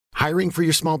Hiring for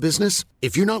your small business?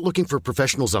 If you're not looking for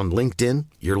professionals on LinkedIn,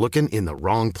 you're looking in the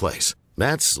wrong place.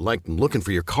 That's like looking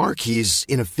for your car keys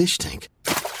in a fish tank.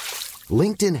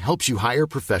 LinkedIn helps you hire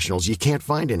professionals you can't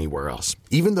find anywhere else,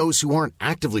 even those who aren't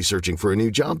actively searching for a new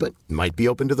job but might be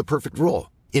open to the perfect role.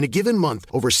 In a given month,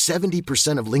 over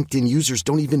 70% of LinkedIn users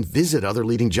don't even visit other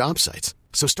leading job sites.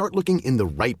 So start looking in the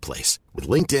right place. With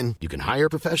LinkedIn, you can hire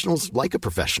professionals like a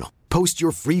professional. Post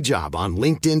your free job on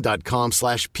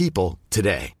linkedin.com/people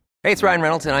today. Hey, it's Ryan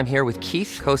Reynolds, and I'm here with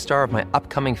Keith, co-star of my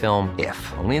upcoming film, If,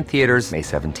 only in theaters May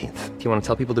 17th. Do you want to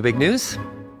tell people the big news?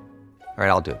 All right,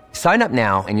 I'll do it. Sign up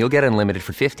now and you'll get unlimited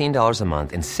for $15 a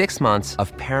month and 6 months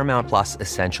of Paramount Plus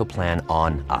Essential Plan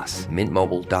on us.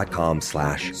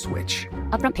 MintMobile.com/switch.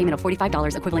 Upfront payment of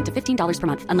 $45 equivalent to $15 per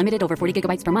month. Unlimited over 40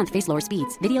 gigabytes per month. Face lower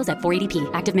speeds. Videos at 480p.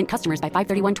 Active Mint customers by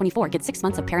 531.24 get 6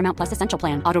 months of Paramount Plus Essential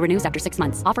Plan. Auto renews after 6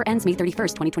 months. Offer ends May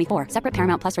 31st, 2024. Separate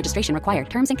Paramount Plus registration required.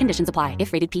 Terms and conditions apply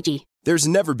if rated PG. There's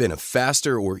never been a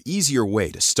faster or easier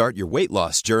way to start your weight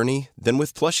loss journey than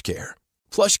with PlushCare.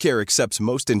 PlushCare accepts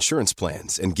most insurance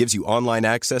plans and gives you online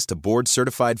access to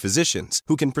board-certified physicians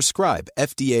who can prescribe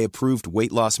FDA-approved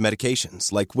weight loss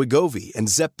medications like Wegovy and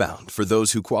Zepbound for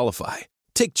those who qualify.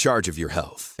 Take charge of your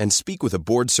health and speak with a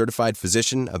board-certified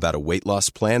physician about a weight loss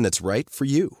plan that's right for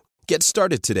you. Get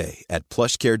started today at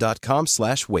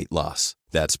plushcare.com/weight loss.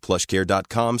 That's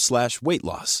plushcare.com/weight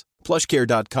loss.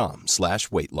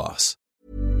 plushcare.com/weight loss.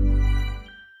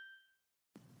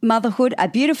 Motherhood, A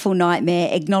Beautiful Nightmare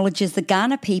acknowledges the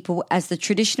Kaurna people as the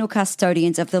traditional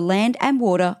custodians of the land and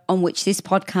water on which this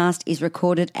podcast is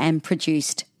recorded and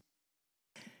produced.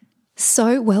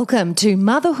 So welcome to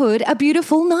Motherhood, A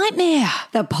Beautiful Nightmare.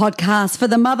 The podcast for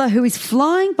the mother who is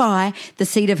flying by the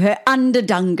seat of her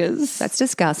underdungers. That's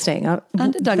disgusting.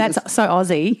 Underdungers. That's so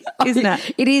Aussie, isn't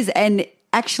it? It is, and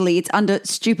actually it's under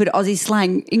stupid Aussie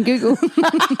slang in Google.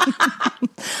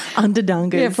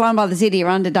 Underdungers. Yeah, flying by the city or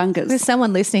underdungers. There's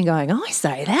someone listening going, I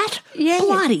say that. Yeah.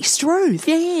 Bloody struth.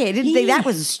 Yeah, didn't think that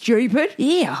was stupid.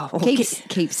 Yeah.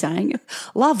 Keep saying it.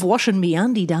 Love washing me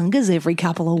undie-dungers every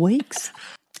couple of weeks.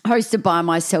 Hosted by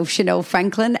myself, Shanelle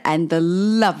Franklin, and the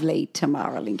lovely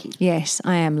Tamara Linky. Yes,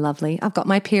 I am lovely. I've got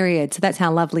my period, so that's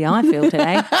how lovely I feel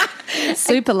today.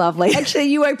 Super lovely. Actually,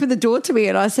 you opened the door to me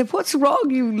and I said, what's wrong?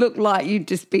 You look like you've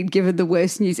just been given the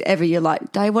worst news ever. You're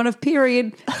like, day one of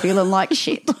period, feeling like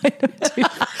shit.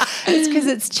 It's because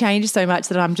it's changed so much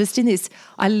that I'm just in this,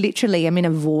 I literally am in a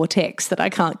vortex that I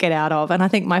can't get out of. And I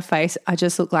think my face, I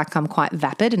just look like I'm quite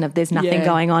vapid and if there's nothing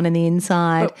going on in the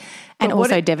inside and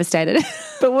also devastated.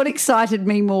 But what excited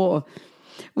me more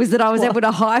was that I was able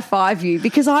to high-five you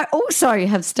because I also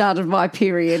have started my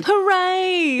period.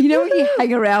 Hooray! You know when you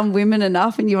hang around women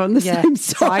enough and you're on the same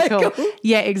cycle?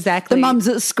 Yeah, exactly. The mums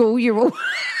at school, you're all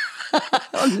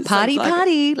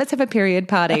party. Let's have a period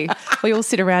party. We all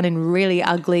sit around in really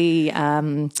ugly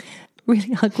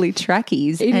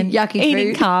trackies eating yucky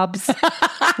eating food. carbs,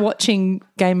 watching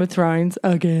Game of Thrones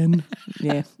again.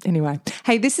 Yeah. Anyway,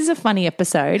 hey, this is a funny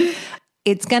episode.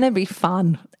 It's going to be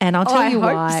fun, and I'll tell you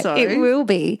why. So. It will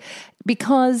be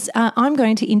because I'm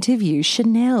going to interview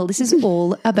Shanelle. This is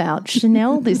all about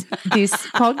Shanelle, this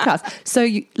podcast. So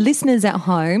listeners at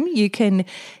home, you can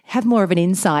have more of an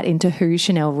insight into who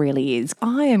Shanelle really is.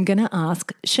 I am going to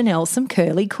ask Shanelle some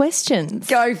curly questions.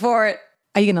 Go for it.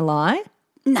 Are you going to lie?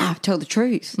 No, tell the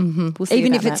truth. Mm-hmm. We'll see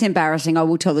Even about if it's that. embarrassing, I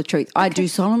will tell the truth. I do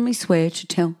solemnly swear to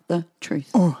tell the truth.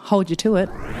 Oh, hold you to it.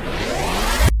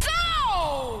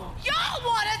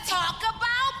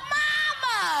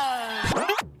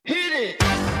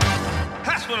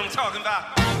 That's what I'm talking about.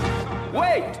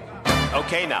 Wait.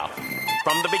 Okay, now,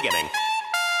 from the beginning.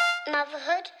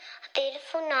 Motherhood, a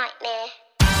beautiful nightmare.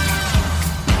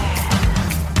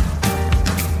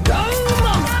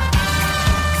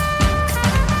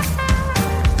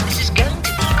 This is going to be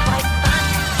quite fun.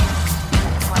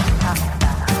 What are you talking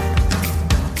about?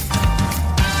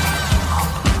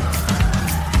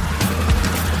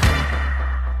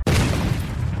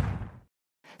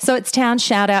 So it's town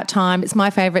shout-out time. It's my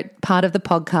favourite part of the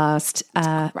podcast.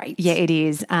 Great. Yeah, it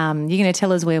is. You're going to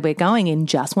tell us where we're going in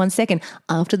just 1 second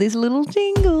after this little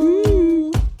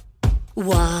jingle.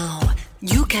 Wow,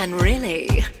 you can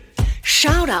really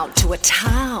shout out to a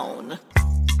town.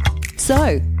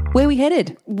 So, where are we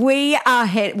headed? We are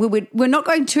we're not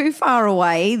going too far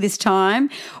away this time.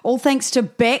 All thanks to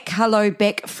Beck. Hello,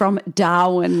 Beck from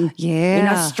Darwin. Yeah. In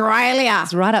Australia.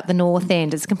 It's right up the north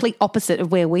end. It's the complete opposite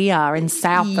of where we are in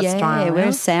South Australia. Yeah,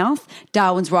 we're south.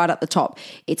 Darwin's right up the top.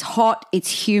 It's hot. It's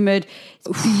humid.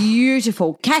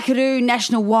 Beautiful. Kakadu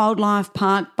National Wildlife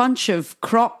Park, bunch of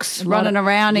crocs running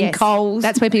around in coals.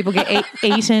 That's where people get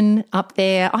eaten up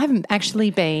there. I haven't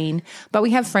actually been, but we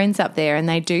have friends up there and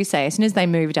they do say as soon as they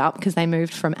moved up, because they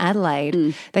moved from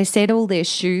Adelaide, they said all their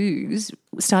shoes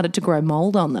started to grow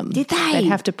mould on them. Did they? They'd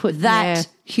have to put that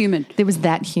humid. There was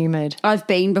that humid. I've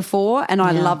been before and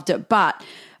I loved it, but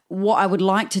what I would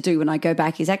like to do when I go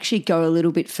back is actually go a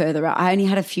little bit further out. I only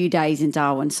had a few days in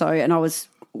Darwin, and I was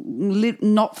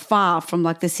not far from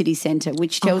like the city centre,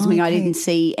 which tells me I didn't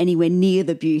see anywhere near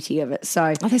the beauty of it.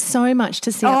 So there's so much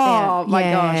to see up there. Oh my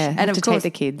gosh! And of course, take the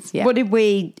kids. Yeah. What did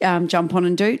we jump on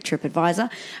and do?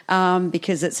 TripAdvisor,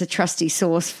 because it's a trusty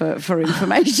source for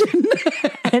information.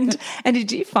 and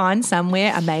did you find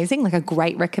somewhere amazing, like a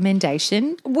great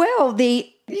recommendation? Well,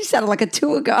 you sounded like a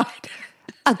tour guide.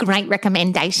 A great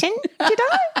recommendation? Did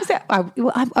I?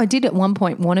 I did at one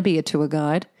point want to be a tour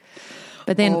guide.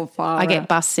 But then I get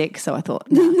bus sick, so I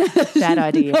thought, no, bad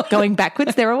idea. Going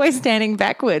backwards, they're always standing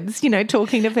backwards,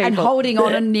 talking to people. And holding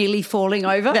on and nearly falling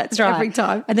over. That's right. Every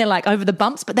time. And they're like over the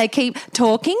bumps, but they keep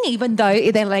talking even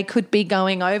though they could be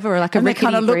going over like a rickety bridge. And they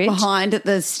kind of look bridge. behind at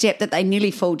the step that they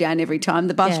nearly fall down every time.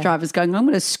 The bus driver's going, I'm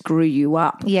going to screw you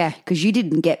up. Yeah. Because you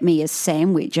didn't get me a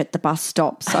sandwich at the bus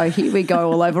stop. So here we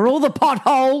go all over all the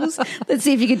potholes. Let's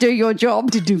see if you can do your job.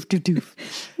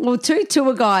 Well, two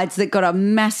tour guides that got a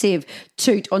massive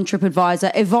toot on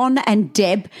TripAdvisor, Yvonne and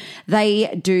Deb,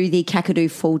 they do the Kakadu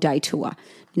full-day tour.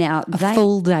 Now,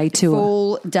 full-day tour.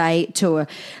 Full-day tour.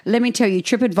 Let me tell you,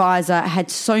 TripAdvisor had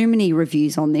so many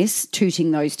reviews on this, tooting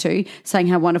those two, saying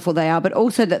how wonderful they are, but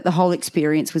also that the whole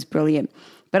experience was brilliant.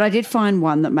 But I did find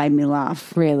one that made me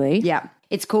laugh. Really? Yeah.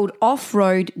 It's called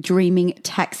Off-Road Dreaming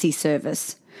Taxi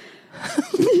Service.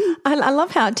 I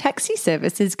love how taxi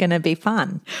service is going to be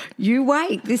fun. You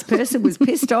wait. This person was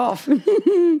pissed off.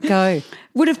 Go.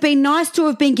 Would have been nice to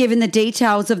have been given the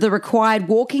details of the required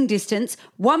walking distance,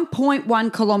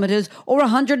 1.1 kilometres or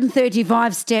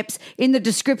 135 steps in the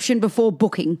description before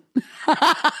booking.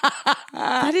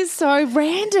 That is so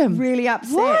random. Really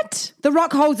upset. What? The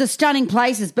rock holes are stunning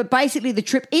places, but basically the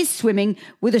trip is swimming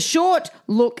with a short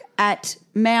look at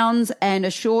mounds and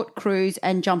a short cruise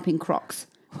and jumping crocs,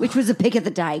 which was a pick of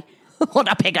the day. What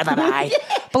a pick of the day.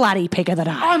 Bloody pick of the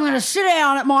day. I'm going to sit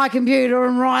down at my computer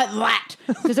and write that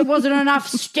because it wasn't enough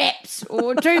steps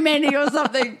or too many or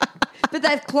something. But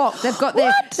they've clocked. They've got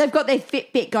their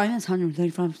Fitbit going, that's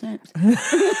 135 steps.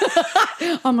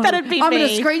 That'd be me. I'm going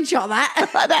to screenshot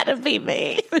that. That'd be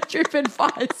me. For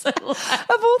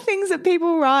TripAdvisor. Of all things that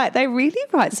people write, they really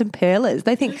write some pearlers.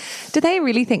 Do they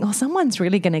really think, someone's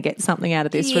really going to get something out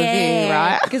of this review,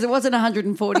 right? Because it wasn't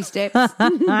 140 steps.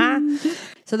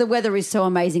 So the weather is so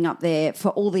amazing up there for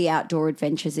all the outdoor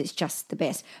adventures. It's just the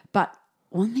best. But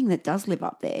one thing that does live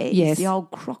up there is the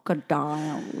old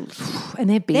crocodiles. And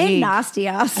they're big. They're nasty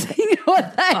ass. You know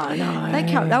what I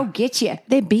know. They'll get you.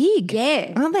 They're big.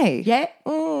 Yeah. Aren't they? Yeah.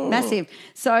 Massive.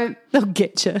 So they'll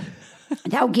get you.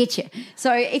 They'll get you.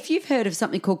 So if you've heard of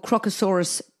something called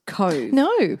Crocosaurus Cove. No.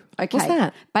 Okay. What's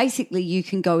that? Basically, you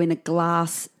can go in a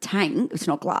glass tank. It's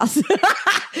not glass.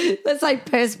 Let's say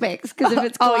perspex, because if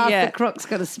it's glass, the croc's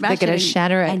going to smash it. They're going to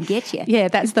shatter it. And get you. Yeah,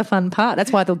 that's the fun part.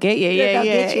 That's why they'll get you. Yeah.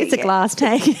 It's a glass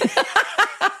tank.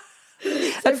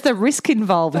 That's the risk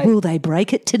involved. Will they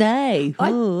break it today?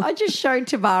 I just showed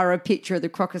Tamara a picture of the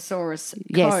Crocosaurus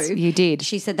Cove. Yes, you did.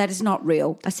 She said, that is not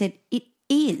real. I said, it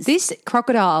is. This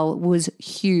crocodile was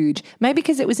huge. Maybe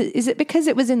because is it because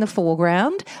it was in the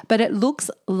foreground? But it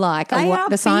looks like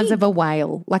the size of a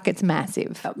whale. Like it's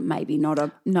massive. Maybe not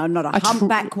a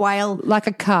humpback whale. Like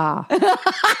a car.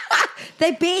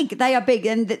 They're big. They are big.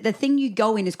 And the thing you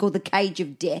go in is called the Cage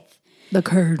of Death. The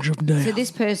Cage of Death. So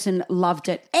this person loved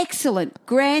it. Excellent.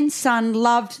 Grandson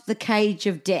loved the Cage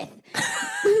of Death.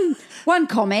 One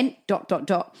comment, ...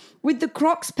 With the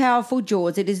croc's powerful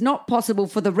jaws, it is not possible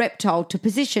for the reptile to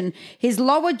position his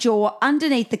lower jaw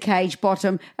underneath the cage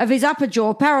bottom of his upper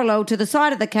jaw parallel to the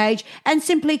side of the cage and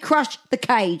simply crush the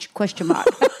cage, ?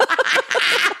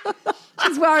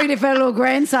 She's worried if her little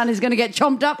grandson is going to get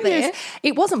chomped up there. Yes.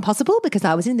 It wasn't possible because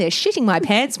I was in there shitting my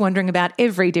pants wondering about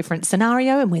every different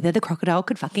scenario and whether the crocodile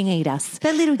could fucking eat us.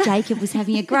 But little Jacob was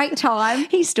having a great time.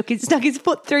 He stuck his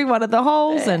foot through one of the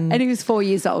holes and he was 4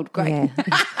 years old. Great. Yeah.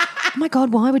 Oh my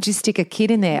God, why would you stick a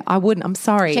kid in there? I wouldn't. I'm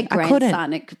sorry. I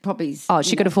couldn't. It could probably.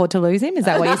 She could afford to lose him? Is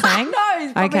that what you're saying? No,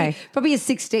 he's probably a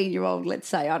 16-year-old, let's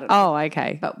say. I don't know. Oh,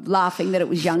 okay. But laughing that it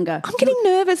was younger. I'm getting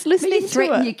nervous listening to it.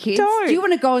 Threaten your kids. Don't. Do you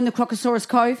want to go in the Crocosaurus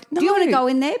Cove? No. Do you want to go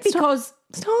in there? Because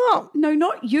Stop. No,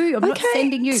 not you. I'm not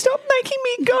sending you. Stop making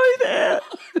me go there.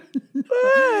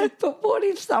 But what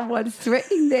if someone's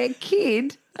threatening their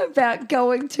kid about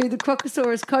going to the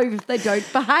Crocosaurus Cove if they don't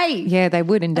behave? Yeah, they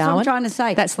would in That's Darwin. what I'm trying to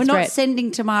say. That's the We're threat. not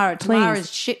sending Tamara. Tamara's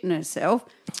shitting herself.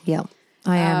 Yeah,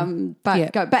 I am.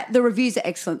 But the reviews are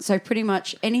excellent. So pretty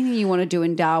much anything you want to do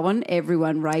in Darwin,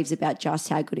 everyone raves about just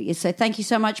how good it is. So thank you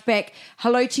so much, Beck.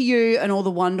 Hello to you and all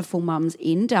the wonderful mums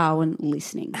in Darwin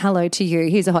listening. Hello to you.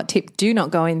 Here's a hot tip. Do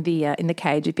not go in the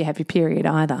cage if you have your period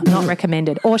either. Not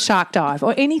recommended. Or shark dive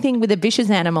or anything with a vicious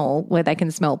animal where they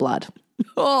can smell blood.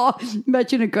 Oh,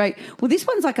 imagine a great. Well, this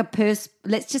one's like a purse.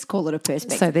 Let's just call it a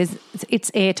perspex. So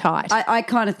it's airtight. I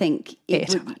kind of think it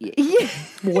would. Yeah.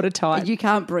 Watertight. You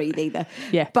can't breathe either.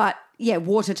 Yeah. But yeah,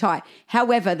 watertight.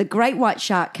 However, the great white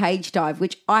shark cage dive,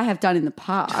 which I have done in the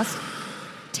past,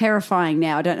 terrifying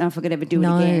now. I don't know if I could ever do it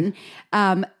again.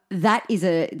 That is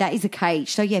a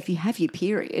cage. So yeah, if you have your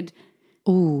period,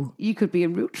 you could be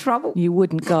in real trouble. You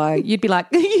wouldn't go. You'd be like,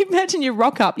 you imagine you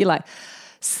rock up. You're like,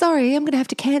 sorry, I'm going to have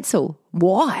to cancel.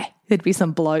 Why? There'd be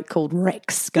some bloke called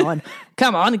Rex going,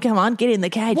 come on, get in the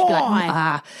cage.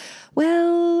 Why? Be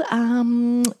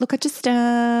like, look, I just,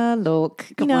 I don't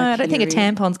think a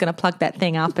tampon's going to plug that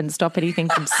thing up and stop anything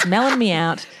from smelling me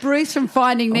out. Bruce from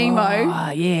Finding Nemo.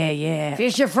 Oh, yeah.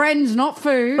 Fish are friends, not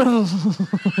food.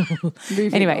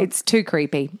 Anyway, it's too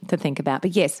creepy to think about.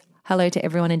 But yes, hello to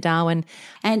everyone in Darwin.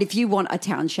 And if you want a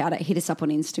town shout out, hit us up on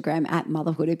Instagram at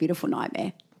Motherhood a Beautiful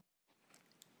Nightmare.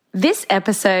 This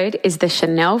episode is the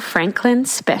Shanelle Franklin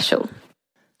special.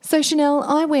 So, Shanelle,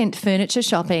 I went furniture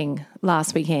shopping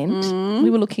last weekend. We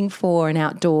were looking for an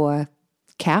outdoor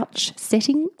couch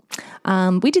setting.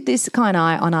 We did this Kai and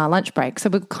I on our lunch break, so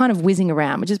we're kind of whizzing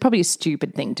around, which is probably a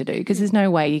stupid thing to do because there's no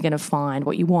way you're going to find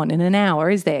what you want in an hour,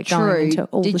 is there? True. Going into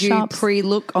all the shops. Did you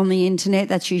pre-look on the internet?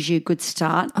 That's usually a good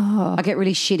start. I get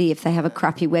really shitty if they have a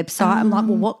crappy website. I'm like,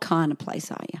 well, what kind of place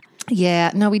are you?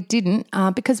 Yeah, no, we didn't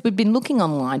because we've been looking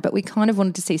online, but we kind of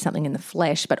wanted to see something in the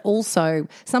flesh. But also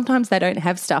sometimes they don't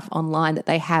have stuff online that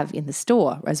they have in the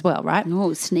store as well, right?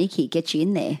 Oh, sneaky, get you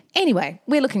in there. Anyway,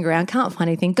 we're looking around, can't find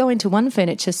anything, go into one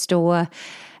furniture store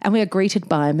and we are greeted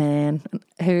by a man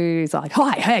who's like,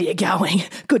 hi, how you going?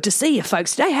 Good to see you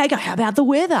folks today. How about the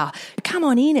weather? Come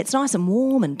on in, it's nice and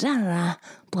warm and da-da-da.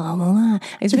 Blah, blah, blah.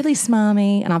 He's really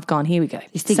smarmy, and I've gone, here we go.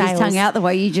 You stick his tongue out the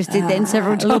way you just did then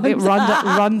several times. A little bit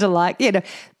Rhonda-like,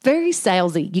 very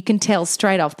salesy. You can tell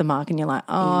straight off the mark, and you're like,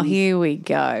 oh, here we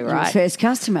go, right? First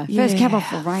customer, first cab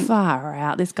off the rank. Far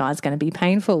out, this guy's going to be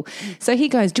painful. So he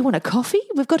goes, do you want a coffee?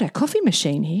 We've got a coffee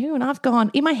machine here. And I've gone,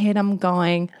 in my head, I'm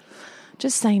going,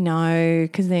 just say no,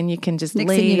 because then you can just Next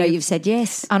leave. thing you know, you've said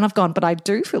yes. And I've gone, but I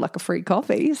do feel like a free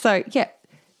coffee. So, yeah.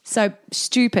 So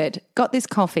stupid. Got this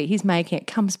coffee. He's making it.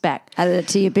 Comes back. Added it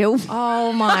to your bill.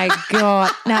 Oh, my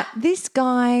God. Now, this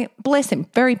guy, bless him,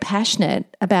 very passionate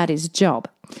about his job.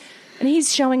 And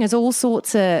he's showing us all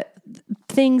sorts of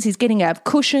things. He's getting a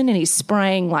cushion and he's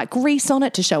spraying like grease on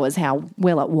it to show us how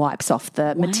well it wipes off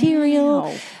the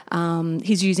material.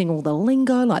 He's using all the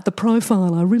lingo, like the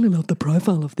profile. I really love the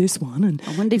profile of this one. And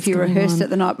I wonder if you rehearsed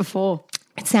it the night before.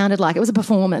 It sounded like it was a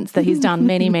performance that he's done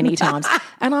many, many times.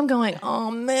 And I'm going,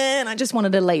 oh, man, I just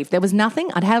wanted to leave. There was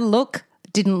nothing. I'd had a look,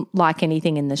 didn't like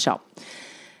anything in the shop.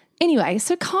 Anyway,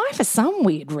 so Kai, for some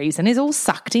weird reason, is all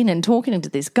sucked in and talking to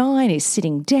this guy and he's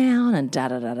sitting down and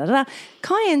da-da-da-da-da.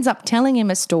 Kai ends up telling him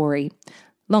a story,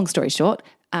 long story short,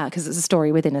 because it's a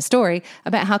story within a story,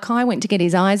 about how Kai went to get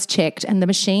his eyes checked and the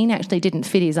machine actually didn't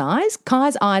fit his eyes.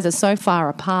 Kai's eyes are so far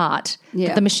apart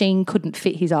that the machine couldn't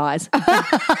fit his eyes.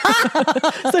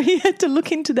 So he had to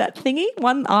look into that thingy,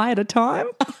 one eye at a time.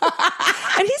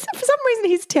 And for some reason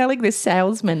he's telling this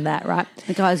salesman that, right?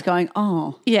 The guy's going,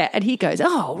 oh. Yeah, and he goes,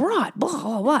 oh, right, blah,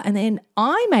 blah, blah. And then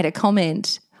I made a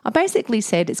comment. I basically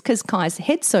said it's because Kai's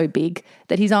head's so big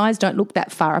that his eyes don't look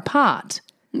that far apart.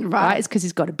 Right? It's because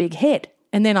he's got a big head.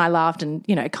 And then I laughed and,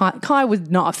 Kai was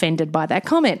not offended by that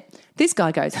comment. This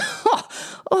guy goes,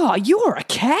 oh, you're a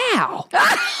cow.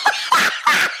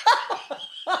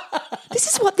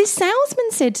 This is what this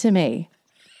salesman said to me.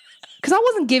 Because I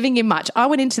wasn't giving him much. I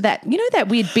went into that, that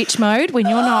weird bitch mode when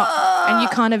you're not, and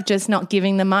you're kind of just not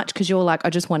giving them much because you're like, I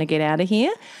just want to get out of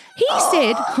here. He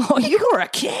said, oh, you're a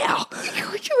cow.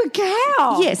 You're a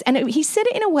cow. Yes, and he said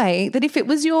it in a way that if it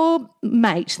was your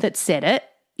mate that said it,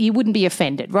 you wouldn't be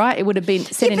offended, right? It would have been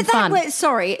said in fun.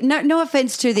 Sorry, no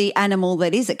offense to the animal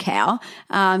that is a cow,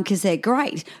 because they're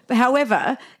great. But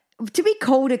however, to be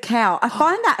called a cow, I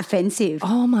find that offensive.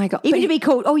 Oh my God! Even to be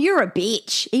called, oh, you're a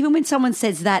bitch. Even when someone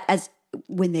says that as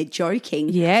when they're joking,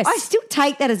 yes, I still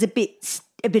take that as a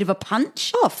bit of a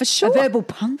punch. Oh, for sure, a verbal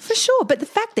punch, for sure. But the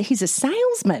fact that he's a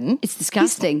salesman, it's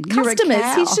disgusting.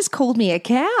 Customers, he's just called me a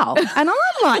cow, and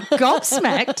I'm like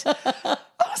gobsmacked.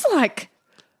 Oh was like,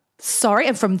 sorry.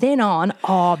 And from then on,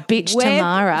 bitch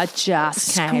Tamara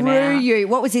just came out. Screw you.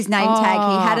 What was his name tag?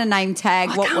 He had a name tag.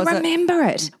 I What can't was it? remember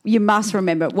it. You must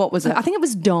remember it. What was it? I think it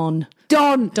was Don.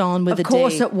 Don with a D. Of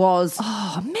course it was.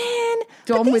 Oh, man.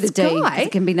 Don But with a this D. 'Cause guy-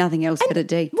 It can be nothing else but a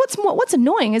D. What's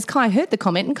annoying is Kai heard the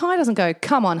comment and Kai doesn't go,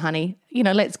 come on, honey,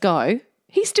 let's go.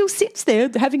 He still sits there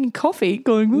having coffee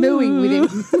going, Mooing with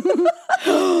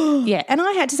him. Yeah, and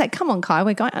I had to say, come on, Kai,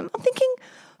 we're going. I'm thinking,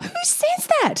 who says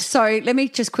that? So let me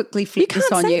just quickly flip You this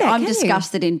can't on say you. that, I'm can you?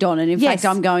 disgusted in Don, and in Yes. fact,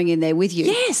 I'm going in there with you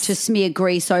Yes. to smear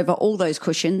grease over all those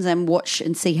cushions and watch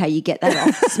and see how you get that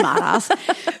off, smart ass.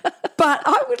 But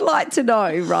I would like to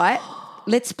know, right?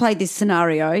 Let's play this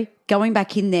scenario. Going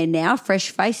back in there now,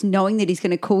 fresh face, knowing that he's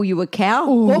going to call you a cow.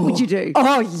 What would you do?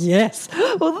 Oh, yes.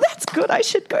 Well, that's good. I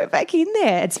should go back in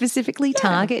there and specifically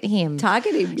target him.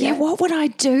 Target him, yeah. What would I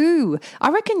do? I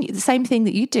reckon the same thing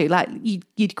that you do. Like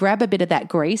you'd grab a bit of that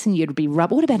grease and you'd be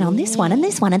what about on this one and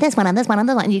this one and this one and this one and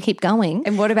this one, and you keep going.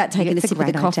 And what about taking a It's a sip of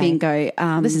the great coffee idea. and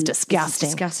go, This is disgusting.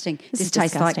 This is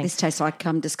tastes disgusting.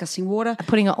 like disgusting water.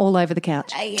 Putting it all over the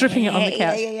couch, dripping it on the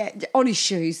couch. Yeah. On his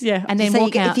shoes. Yeah, and then so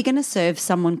walk out. If you're going to serve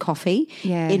someone coffee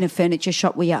in a furniture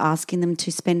shop where you're asking them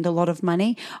to spend a lot of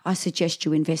money, I suggest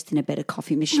you invest in a better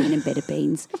coffee machine and better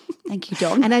beans. Thank you,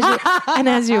 Don. And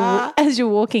as you're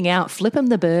walking out, flip him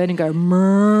the bird and go,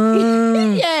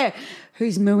 "Mrrr." Yeah.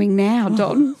 Who's mooing now,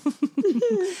 Don?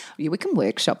 Yeah, we can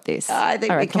workshop this. I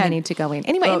think we reckon can. we need to go in.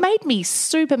 Anyway, it made me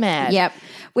super mad. Yep.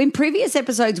 Well, in previous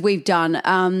episodes we've done,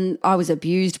 I was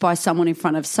abused by someone in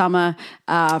front of Summer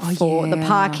for the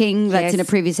parking. That's in a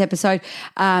previous episode.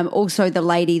 Also, the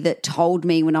lady that told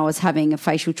me when I was having a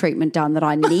facial treatment done that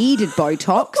I needed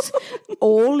Botox,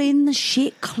 all in the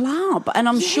shit club. And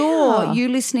I'm sure you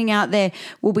listening out there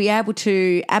will be able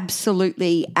to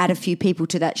absolutely add a few people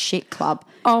to that shit club.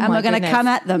 Oh, and my we're going to goodness. come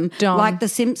at them Don. like the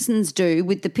Simpsons do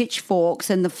with the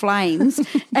pitchforks and the flames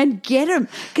and get them,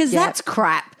 because that's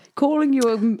crap. Calling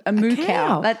you a moo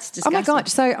cow. That's disgusting. Oh my God.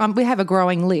 So we have a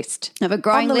growing list. Have a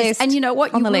growing On the list. And you know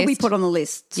what? On You the will be list. put on the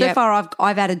list. So Yep. far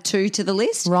I've added 2 to the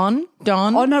list. Ron,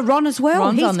 Don. Oh, no, Ron as well.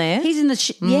 Ron's He's on there. He's in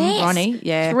the yes. Ronnie,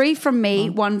 yeah. 3 from me,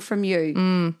 1 from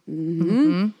you.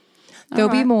 There'll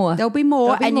be more. There'll be more.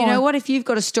 There'll be And you more. know what? If you've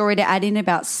got a story to add in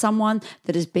about someone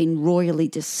that has been royally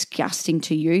disgusting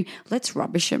to you, let's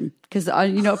rubbish them. Because,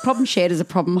 a problem shared is a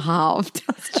problem halved.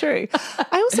 That's true.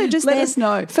 I also just Let then us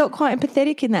know. felt quite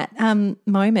empathetic in that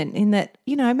moment, in that,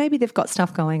 maybe they've got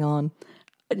stuff going on.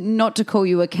 Not to call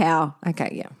you a cow. Okay,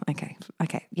 yeah. Okay.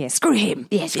 Yeah, screw him.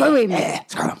 Yeah, screw him. Yeah,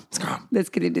 screw him. Let's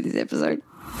get into this episode.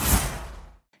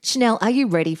 Chanel, are you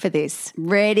ready for this?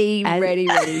 Ready. Ready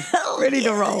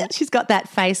to roll. She's got that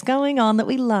face going on that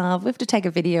we love. We have to take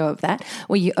a video of that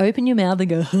where you open your mouth and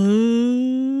go,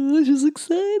 oh, she's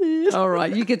excited. All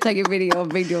right, you can take a video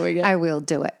of me doing it. I will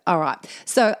do it. All right.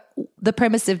 So the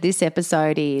premise of this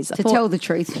episode is To tell the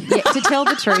truth. Yeah, to tell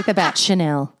the truth about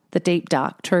Chanel, the deep,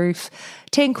 dark truth.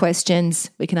 10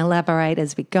 questions. We can elaborate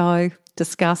as we go,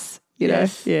 discuss,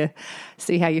 Yes. Yeah.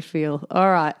 See how you feel. All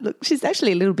right. Look, she's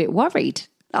actually a little bit worried.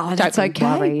 Oh, that's Don't be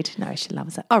okay. worried. No, she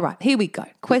loves it. All right, here we go.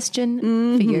 Question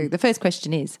for you. The first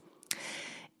question is,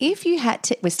 if you had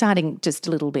to, we're starting just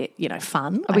a little bit,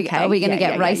 fun. Are we going to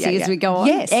get racy as we go on?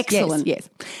 Yes. Excellent. Yes.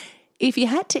 If you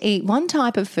had to eat one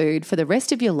type of food for the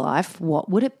rest of your life, what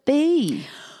would it be?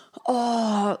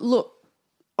 Oh, look,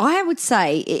 I would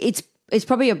say it's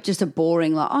probably just a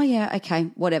boring,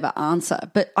 whatever answer.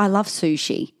 But I love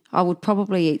sushi. I would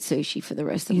probably eat sushi for the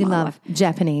rest of my life.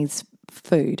 Japanese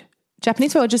food.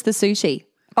 Japanese food or just the sushi?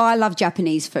 Oh, I love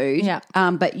Japanese food. Yeah.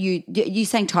 But you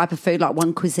saying type of food, like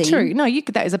one cuisine? True. No,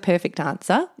 that is a perfect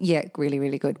answer. Yeah, really,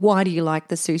 really good. Why do you like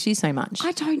the sushi so much?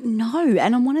 I don't know.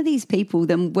 And I'm one of these people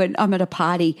that when I'm at a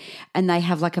party and they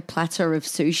have like a platter of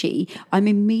sushi, I'm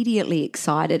immediately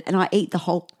excited and I eat the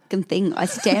whole thing. I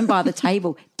stand by the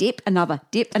table, dip another.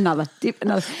 With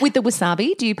the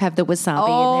wasabi, do you have the wasabi in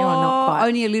there or not quite?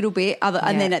 Only a little bit.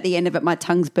 And then at the end of it, my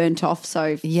tongue's burnt off,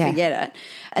 so forget it.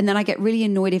 And then I get really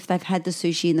annoyed if they've had the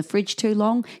sushi in the fridge too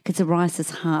long because the rice is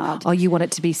hard. Oh, you want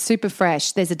it to be super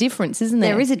fresh. There's a difference, isn't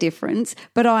there? There is a difference,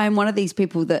 but I am one of these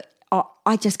people that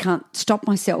I just can't stop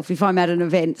myself. If I'm at an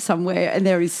event somewhere and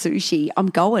there is sushi, I'm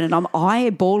going and I'm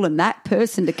eyeballing that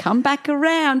person to come back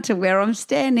around to where I'm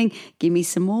standing. Give me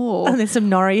some more. And there's some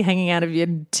nori hanging out of your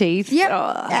teeth. Yep,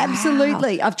 Oh,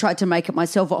 absolutely. I've tried to make it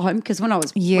myself at home because when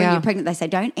you're pregnant, they say,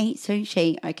 don't eat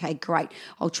sushi. Okay, great.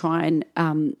 I'll try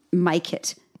and make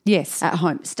it. Yes. At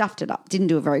home. Stuffed it up. Didn't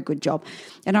do a very good job.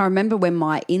 And I remember when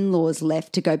my in-laws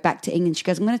left to go back to England, she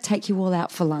goes, I'm going to take you all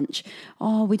out for lunch.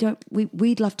 Oh,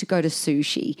 we'd love to go to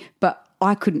sushi, but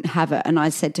I couldn't have it. And I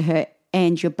said to her,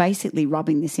 and you're basically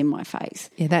rubbing this in my face.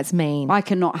 Yeah, that's mean. I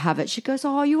cannot have it. She goes,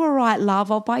 oh, you're all right,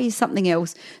 love. I'll buy you something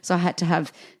else. So I had to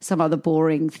have some other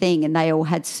boring thing, and they all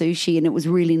had sushi, and it was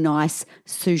really nice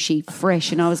sushi,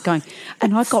 fresh. And I was going,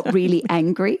 and I got really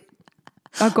angry.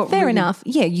 Fair enough.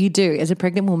 Yeah, you do. As a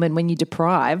pregnant woman, when you're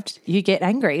deprived, you get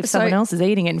angry if someone else is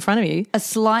eating it in front of you. A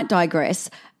slight digress.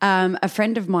 A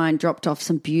friend of mine dropped off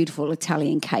some beautiful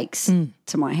Italian cakes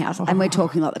to my house, and we're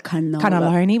talking like the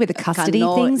cannelloni with the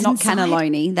custardy things not inside.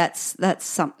 cannelloni. That's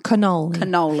some Cannoli.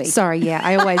 Cannoli. Sorry, yeah,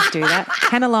 I always do that.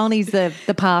 Cannelloni's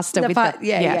the pasta with the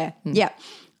yeah.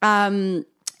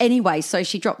 Anyway, so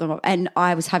she dropped them off, and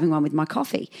I was having one with my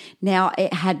coffee. Now,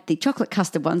 it had the chocolate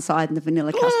custard one side and the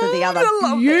vanilla custard the other.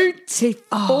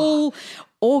 Beautiful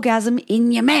orgasm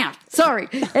in your mouth. Sorry.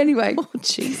 Anyway. Oh,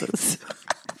 Jesus.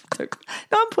 No,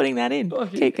 I'm putting that in.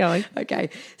 Keep going. Okay.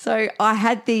 So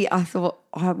I thought,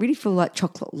 I really feel like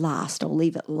chocolate last. I'll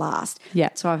leave it last. Yeah.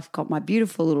 So I've got my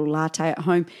beautiful little latte at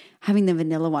home, having the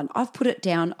vanilla one. I've put it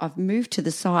down. I've moved to the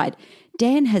side.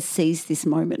 Dan has seized this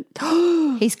moment.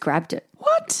 He's grabbed it.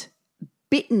 What?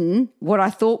 Bitten what I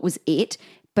thought was it,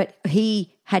 but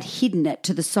he had hidden it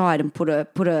to the side and put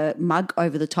a mug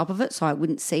over the top of it so I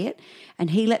wouldn't see it.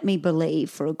 And he let me believe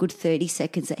for a good 30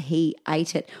 seconds that he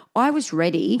ate it. I was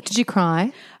ready. Did you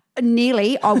cry?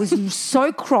 Nearly. I was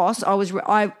so cross.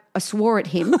 I swore at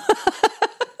him.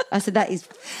 I said, that is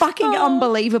fucking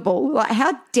unbelievable. Like,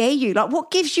 how dare you? Like,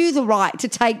 what gives you the right to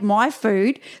take my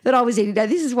food that I was eating? Now,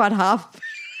 this is one half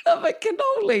of a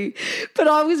cannoli. But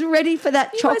I was ready for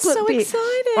that chocolate so bit.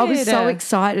 excited. I was so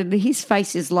excited. And his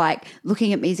face is like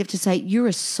looking at me as if to say, you're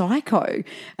a psycho.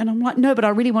 And I'm like, no, but I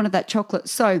really wanted that chocolate.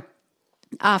 So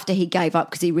after he gave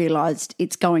up because he realised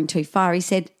it's going too far, he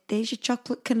said, there's your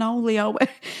chocolate cannoli.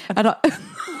 And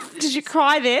did you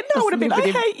cry then? I would have been,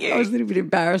 I hate you. I was a little bit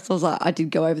embarrassed. I was like, I did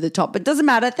go over the top, but it doesn't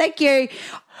matter. Thank you.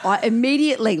 I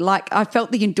immediately, I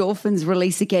felt the endorphins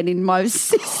release again in my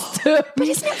system. But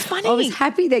isn't it funny? I was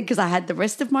happy then because I had the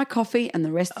rest of my coffee and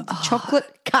the rest of the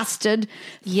chocolate custard.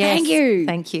 Yes. Thank you.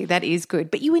 Thank you. That is good.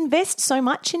 But you invest so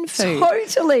much in food.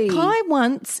 Totally. Kai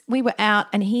once, we were out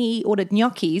and he ordered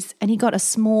gnocchis and he got a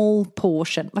small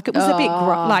portion. Like it was a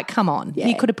bit, come on. Yeah.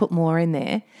 He could have put more in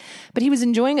there. But he was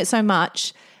enjoying it so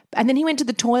much. And then he went to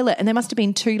the toilet and there must have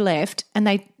been 2 left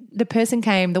and the person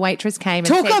came, the waitress came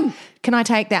and said, can I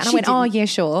take that? And I went, oh, yeah,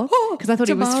 sure, because I thought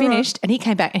it was finished. And he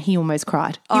came back and he almost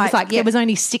cried. He was like, there was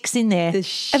only 6 in there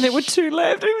and there were 2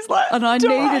 left. And he was like, and I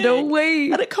needed a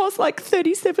wee. And it cost like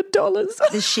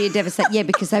 $37. The sheer devastation. Yeah,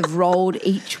 because they've rolled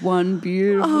each one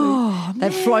beautifully. Oh,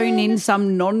 they've flown in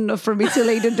some nonna from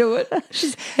Italy to do it.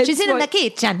 She's in the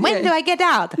kitchen. When do I get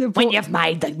out? When you've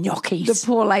made the gnocchis. The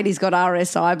poor lady's got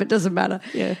RSI, but it doesn't matter.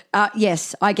 Yeah.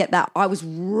 Yes, I get that. I was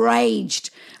raged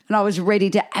and I was ready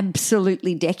to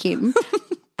absolutely deck him.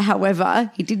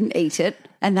 However, he didn't eat it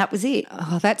and that was it.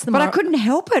 Oh, that's the But I couldn't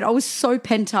help it. I was so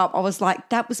pent up. I was like,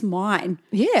 that was mine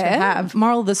to have.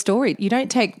 Moral of the story, you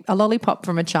don't take a lollipop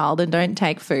from a child and don't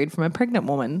take food from a pregnant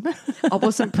woman. I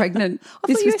wasn't pregnant.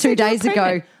 This was 2 days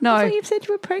ago. No. I thought you said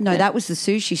you were pregnant. No, that was the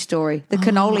sushi story. The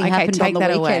cannoli happened on the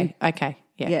weekend. Away. Okay.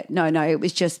 Yeah, no, it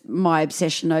was just my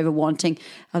obsession over wanting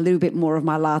a little bit more of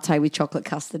my latte with chocolate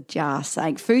custard. Just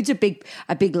saying, food's a big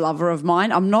lover of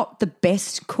mine. I'm not the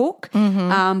best cook,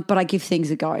 but I give things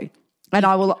a go. And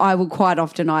I will quite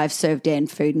often. I have served Dan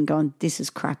food and gone, this is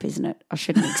crap, isn't it? I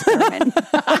shouldn't experiment.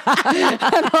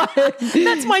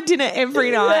 That's my dinner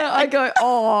every night. Yeah, I go,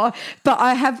 oh, but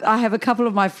I have a couple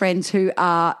of my friends who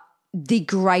are the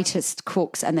greatest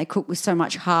cooks and they cook with so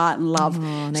much heart and love.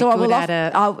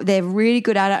 They're really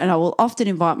good at it and I will often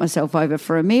invite myself over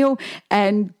for a meal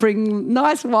and bring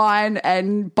nice wine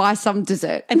and buy some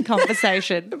dessert. And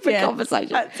conversation.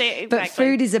 Conversation. That's it, exactly. But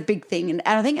food is a big thing and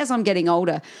I think as I'm getting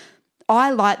older,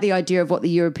 I like the idea of what the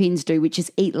Europeans do, which is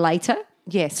eat later.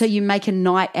 Yes. So you make a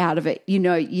night out of it. You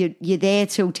know, you're there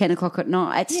till 10 o'clock at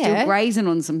night. It's still grazing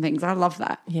on some things. I love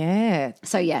that. Yeah.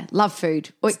 So, yeah, love food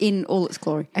in all its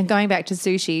glory. And going back to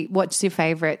sushi, what's your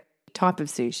favourite type of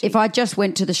sushi? If I just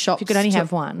went to the shops. If you could only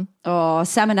have one. Oh,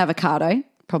 salmon avocado,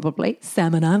 probably.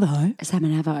 Salmon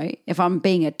avo. If I'm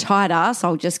being a tight ass,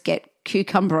 I'll just get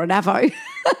cucumber and avo.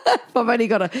 If I've only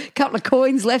got a couple of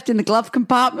coins left in the glove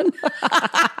compartment.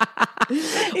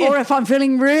 Or if I'm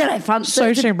feeling really fancy.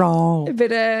 Sushi roll. A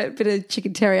bit of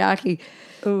chicken teriyaki.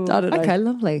 Ooh, I don't know. Okay,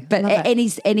 lovely. But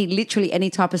literally any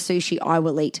type of sushi I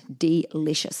will eat.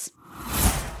 Delicious.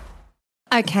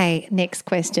 Okay, next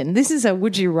question. This is a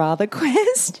would you rather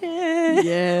question.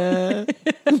 Yeah.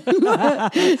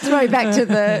 Throw back to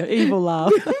the evil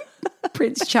laugh.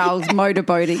 Prince Charles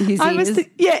motorboating his ears.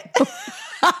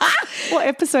 What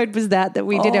episode was that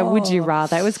we did a Would You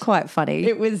Rather? It was quite funny.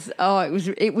 It was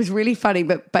really funny.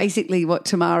 But basically, what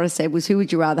Tamara said was, "Who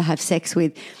would you rather have sex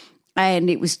with?" And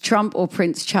it was Trump or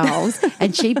Prince Charles,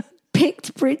 and she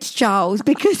picked Prince Charles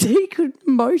because he could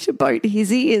motorboat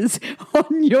his ears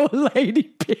on your lady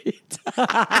pit. Yuck,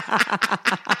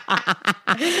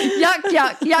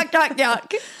 yuck, yuck, yuck,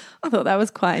 yuck. I thought that was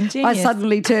quite ingenious. I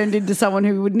suddenly turned into someone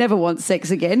who would never want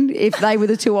sex again if they were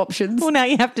the two options. Well, now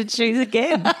you have to choose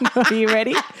again. Are you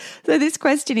ready? So this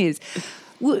question is,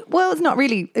 well, it's not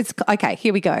really. It's okay.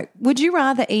 Here we go. Would you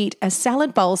rather eat a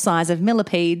salad bowl size of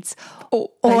millipedes,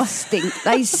 or They stink?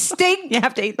 They stink. you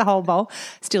have to eat the whole bowl,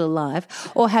 still alive,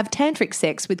 or have tantric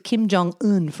sex with Kim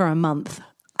Jong-un for a month?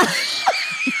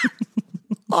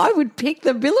 I would pick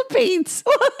the millipedes.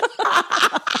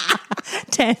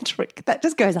 Tantric. That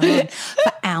just goes on for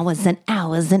hours and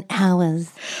hours and hours.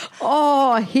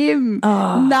 Oh, him.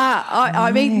 Nah,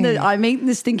 I'm eating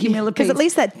the stinky millipedes. Because at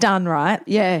least that's done, right?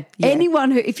 Yeah.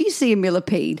 Anyone who, if you see a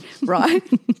millipede, right,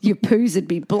 your poos would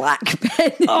be black.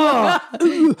 Oh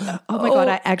my God,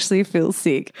 I actually feel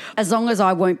sick. As long as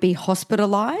I won't be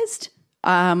hospitalised,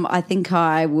 I think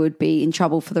I would be in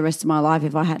trouble for the rest of my life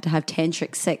if I had to have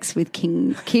tantric sex with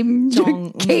Kim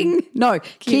Jong. Kim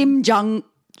Jong.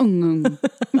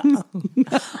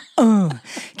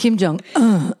 Kim Jong.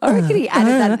 I reckon he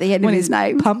added that at the end of his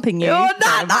name. Pumping you. Oh,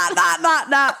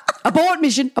 nah. Abort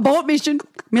mission.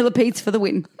 Millipedes for the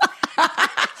win.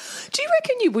 Do you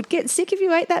reckon you would get sick if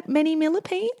you ate that many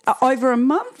millipedes? Over a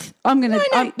month? I'm going to...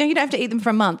 No, you don't have to eat them for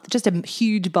a month. Just a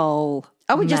huge bowl.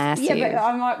 I would Massive. just... Yeah, but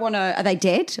I might want to... Are they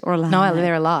dead or alive? No,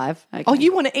 they're alive. Okay. Oh,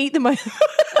 you want to eat them? I'm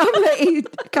going to eat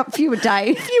a few a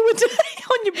day.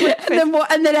 On your breakfast.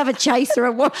 And then have a chaser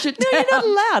and wash it down. No, you're not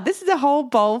allowed. This is a whole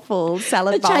bowl full,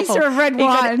 salad bowl full. chaser of red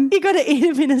wine. You got to eat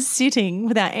them in a sitting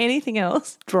without anything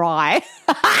else. Dry.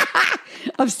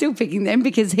 I'm still picking them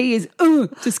because he is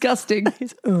disgusting.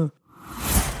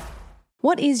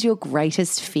 What is your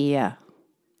greatest fear,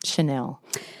 Shanelle?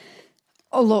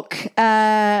 Oh, look,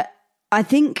 I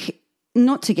think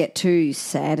not to get too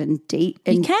sad and deep.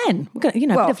 And, You can. We've got, a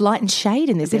bit of light and shade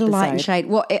in this bit episode. of light and shade.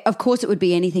 Well, of course, it would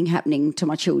be anything happening to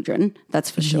my children. That's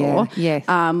for sure. Yeah.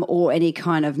 Or any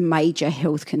kind of major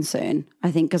health concern.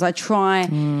 I think because I try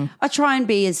and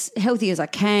be as healthy as I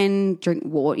can. Drink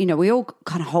water. We all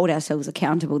kind of hold ourselves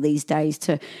accountable these days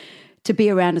to be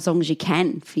around as long as you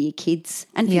can for your kids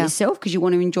and for yourself because you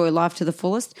want to enjoy life to the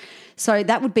fullest. So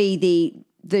that would be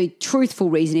the truthful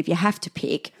reason if you have to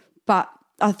pick. But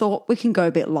I thought we can go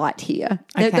a bit light here.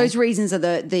 Okay. Those reasons are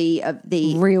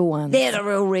the real ones. They're the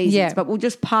real reasons, but we'll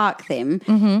just park them.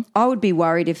 Mm-hmm. I would be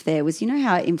worried if there was,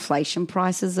 how inflation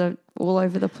prices are all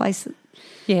over the place.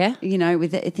 Yeah.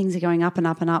 With things are going up and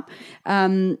up and up.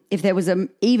 If there was a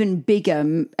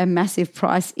massive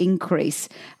price increase.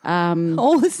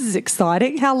 This is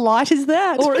exciting. How light is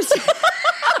that? Or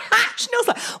Chanel's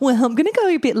like, well, I'm going to go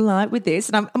a bit light with this.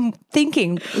 And I'm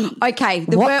thinking, okay,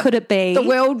 what could it be? The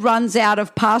world runs out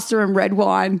of pasta and red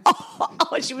wine.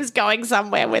 Oh, she was going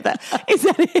somewhere with it. Is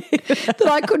that it? That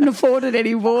I couldn't afford it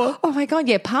anymore. Oh, my God,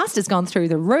 yeah, pasta's gone through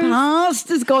the roof.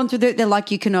 Pasta's gone through they're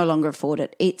like, you can no longer afford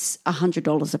it. It's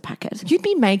 $100 a packet. You'd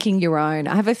be making your own.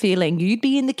 I have a feeling you'd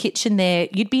be in the kitchen there.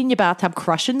 You'd be in your bathtub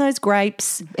crushing those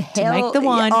grapes to make the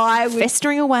wine,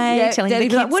 festering away, telling the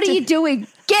kids like, what are you doing?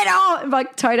 Get off! My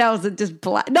toenails are just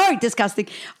black. No, disgusting.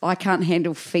 I can't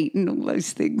handle feet and all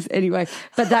those things. Anyway,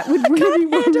 but that would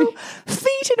really handle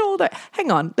feet and all that.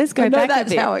 Hang on, let's go back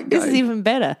that's a bit. how it goes. This is even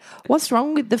better. What's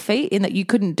wrong with the feet in that you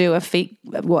couldn't do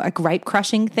a grape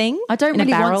crushing thing? I don't in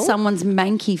really a barrel? want someone's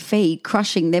manky feet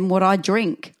crushing them what I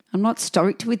drink. I'm not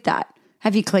stoked with that.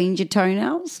 Have you cleaned your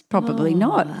toenails? Probably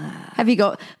not. Have you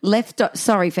got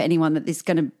sorry for anyone that this is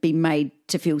going to be made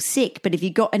to feel sick, but if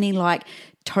you got any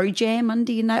toe jam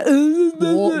under your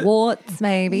nose? Warts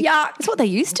maybe. Yuck. That's what they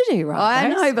used to do, right? I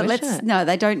know, but no,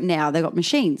 they don't now. They've got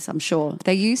machines, I'm sure.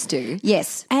 They used to.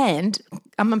 Yes. And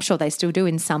I'm sure they still do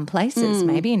in some places,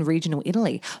 maybe in regional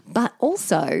Italy. But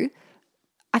also,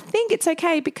 I think it's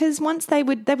okay because once they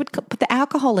would put the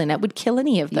alcohol in, it would kill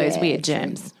any of those weird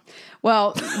germs.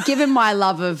 Well, given my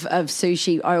love of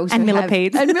sushi, I also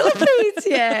millipedes. Millipedes,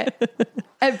 yeah.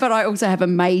 But I also have a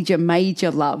major, major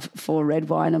love for red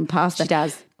wine and pasta. She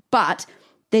does. But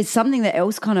there's something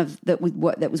else kind of that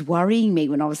was worrying me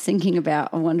when I was thinking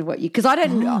about, I wonder what because I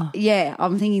don't,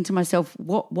 I'm thinking to myself,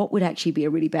 what would actually be a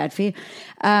really bad fear?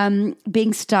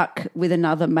 Being stuck with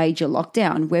another major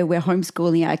lockdown where we're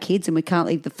homeschooling our kids and we can't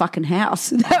leave the fucking house.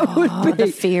 That would be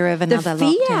the fear of another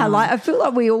lockdown. I feel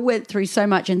like we all went through so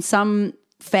much and some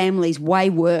families way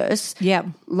worse. Yep.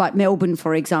 Like Melbourne,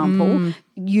 for example,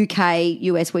 UK,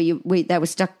 US, where they were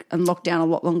stuck in lockdown a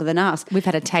lot longer than us. We've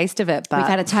had a taste of it, but We've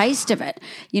had a taste of it,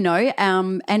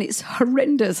 and it's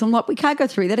horrendous. I'm like, we can't go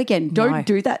through that again. Don't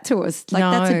do that to us. Like,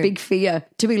 that's a big fear.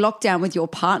 To be locked down with your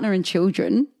partner and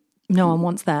children. no one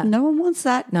wants that. No one wants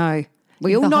that. No.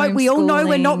 We all know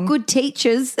we're not good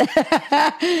teachers.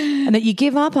 And that you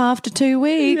give up after 2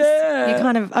 weeks. Yeah. You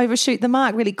kind of overshoot the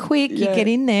mark really quick. You get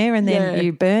in there and then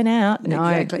you burn out. No.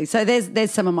 Exactly. So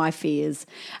there's some of my fears.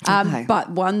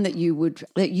 But one that you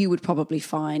would probably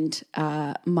find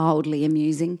mildly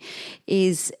amusing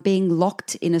is being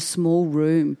locked in a small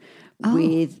room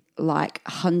with like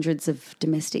hundreds of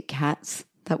domestic cats.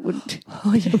 That would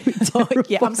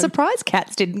yeah, I'm surprised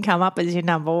cats didn't come up as your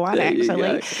number one,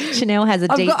 actually. Shanelle has a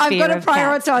deep fear. I've got to of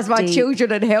cats. prioritise my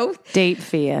children and health. Deep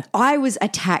fear. I was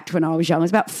attacked when I was young. I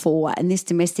was about 4, and this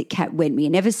domestic cat went me.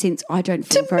 And ever since, I don't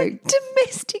feel very...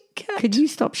 Domestic cat. Could you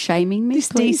stop shaming me, This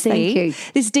please? DC. Thank you.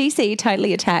 This DC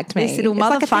totally attacked me. This little It's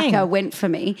like a thing. motherfucker went for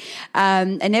me.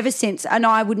 And ever since, and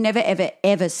I would never, ever,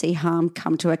 ever see harm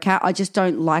come to a cat. I just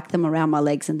don't like them around my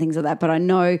legs and things like that. But I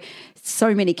know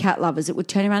so many cat lovers that would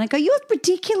turn around and go, you're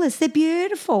ridiculous. They're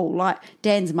beautiful. Like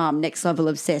Dan's mum, next level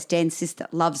obsessed. Dan's sister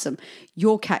loves them.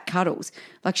 Your cat cuddles.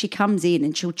 Like she comes in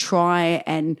and she'll try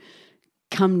and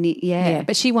come near. Yeah,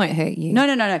 but she won't hurt you. No.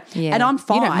 Yeah. And I'm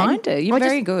fine. You don't mind her. You're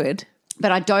very good.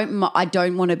 But I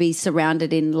don't want to be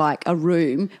surrounded in like a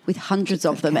room with hundreds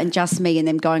of them and just me and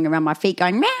them going around my feet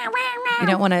going, meow, meow, meow. You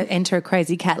don't want to enter a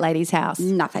crazy cat lady's house.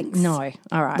 Nothing. No.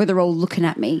 All right. Where they're all looking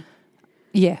at me.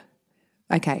 Yeah.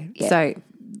 Okay. Yeah. So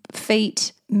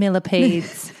feet,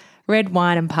 millipedes, red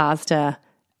wine and pasta,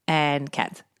 and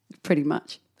cats. Pretty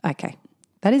much. Okay.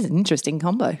 That is an interesting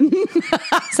combo.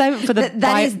 Save it for the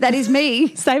that is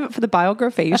me. Save it for the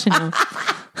biography, Chanel.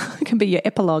 It can be your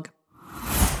epilogue.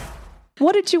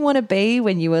 What did you want to be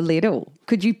when you were little?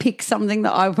 Could you pick something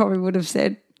that I probably would have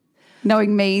said,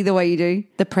 knowing me the way you do?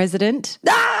 The president?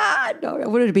 No, I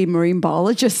wanted to be a marine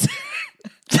biologist.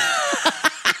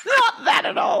 Not that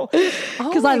at all.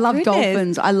 Because I love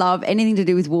dolphins. I love anything to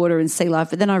do with water and sea life.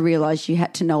 But then I realised you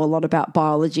had to know a lot about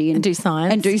biology and do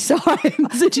science. Do you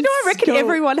know, I reckon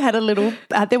everyone had a little,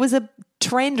 there was a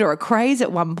trend or a craze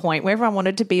at one point where everyone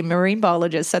wanted to be a marine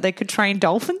biologist so they could train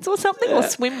dolphins or something or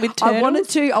swim with turtles.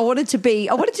 I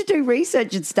wanted to do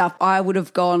research and stuff. I would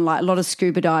have gone like a lot of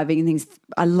scuba diving and things.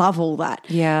 I love all that.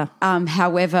 Yeah.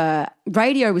 However,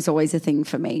 radio was always a thing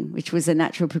for me, which was a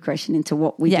natural progression into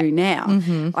what we do now.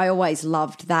 Mm-hmm. I always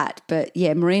loved that. But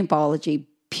yeah, marine biology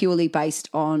purely based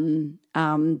on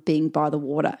being by the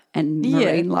water and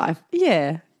marine life.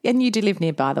 Yeah. And you do live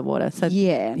nearby the water, so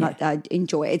I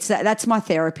enjoy it. That's my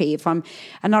therapy.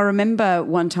 And I remember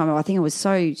one time I think I was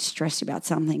so stressed about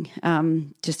something,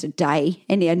 just a day,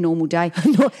 a normal day,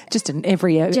 just an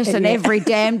every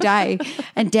damn day.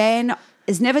 And Dan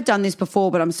has never done this before,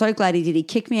 but I'm so glad he did. He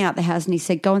kicked me out the house and he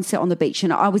said, "Go and sit on the beach."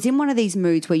 And I was in one of these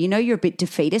moods where you're a bit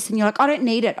defeatist and you're like, "I don't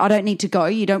need it. I don't need to go."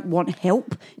 You don't want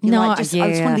help. I just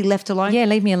want to be left alone. Yeah,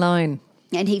 leave me alone.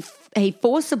 And he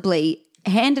forcibly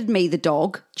handed me the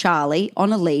dog, Charlie,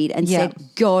 on a lead and said,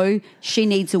 "Go, she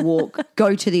needs a walk,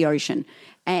 go to the ocean."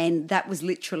 And that was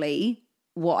literally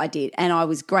what I did. And I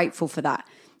was grateful for that.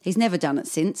 He's never done it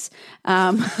since.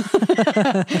 But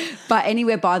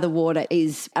anywhere by the water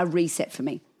is a reset for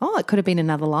me. Oh, it could have been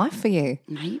another life for you.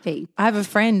 Maybe. I have a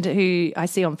friend who I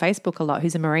see on Facebook a lot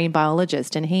who's a marine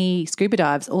biologist and he scuba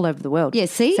dives all over the world. Yeah,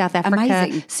 see? South Africa,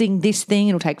 amazing. seeing this thing,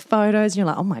 it'll take photos and you're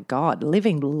like, oh my God,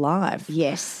 living life.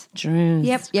 Yes. Dreams.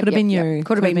 Yep. Could have been you.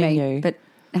 Could have been me, but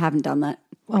I haven't done that.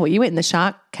 Oh, well, you went in the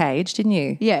shark cage, didn't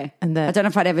you? Yeah. I don't know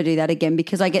if I'd ever do that again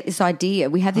because I get this idea.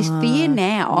 We have this fear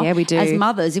now we do. as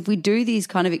mothers. If we do these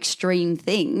kind of extreme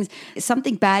things,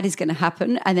 something bad is going to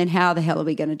happen and then how the hell are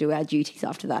we going to do our duties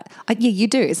after that? Yeah, you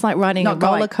do. It's like riding a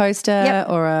roller coaster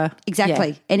or a...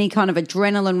 Exactly. Any kind of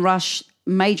adrenaline rush,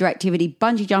 major activity,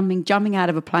 bungee jumping out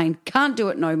of a plane. Can't do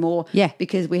it no more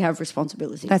because we have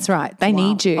responsibility. That's right. They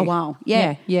need you. Oh, wow.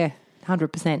 Yeah.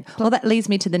 100%. Well, that leads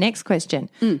me to the next question.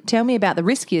 Tell me about the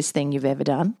riskiest thing you've ever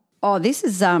done. Oh, this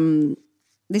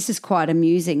is quite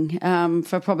amusing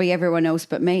for probably everyone else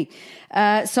but me.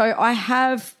 So I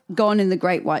have gone in the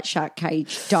great white shark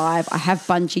cage dive. I have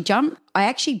bungee jumped. I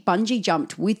actually bungee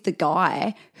jumped with the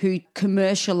guy who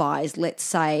commercialised, let's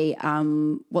say,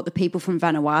 what the people from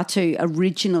Vanuatu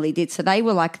originally did. So they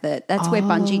were like that's where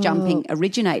bungee jumping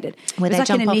originated. Where it was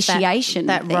they like an jump off initiation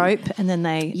that thing. rope and then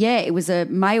they... Yeah, it was a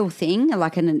male thing,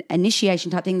 like an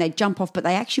initiation type thing. They'd jump off, but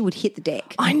they actually would hit the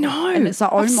deck. I know. And it's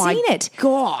like, I've my seen it.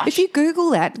 gosh. If you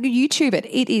Google that, YouTube it,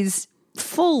 it is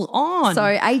full on. So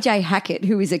AJ Hackett,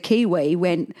 who is a Kiwi,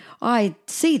 went, I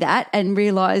see that and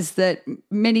realised that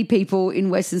many people in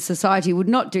Western society would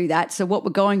not do that. So what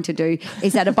we're going to do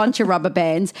is add a bunch of rubber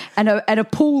bands and a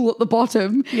pool at the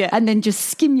bottom and then just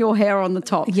skim your hair on the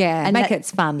top. Yeah, and make it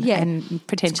fun and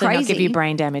potentially not give you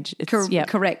brain damage.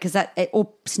 Correct, because or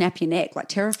snap your neck, like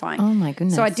terrifying. Oh, my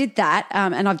goodness. So I did that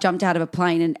and I've jumped out of a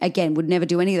plane and, again, would never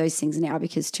do any of those things now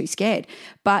because too scared.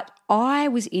 But I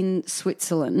was in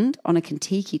Switzerland on a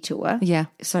Kentucky tour. Yeah.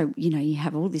 So, you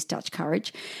have all this Dutch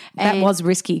courage. That was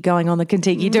risky going on the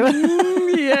Kentucky tour.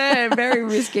 Yeah, very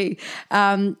risky.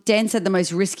 Dan said the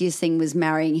most riskiest thing was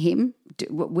marrying him.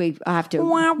 I have to.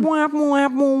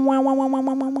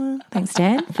 Thanks,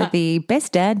 Dan, for the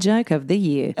best dad joke of the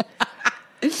year.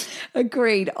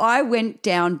 Agreed. I went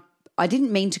down. I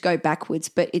didn't mean to go backwards,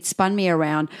 but it spun me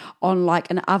around on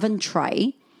like an oven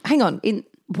tray. Hang on.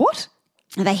 What?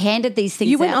 They handed these things.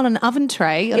 You went out. on an oven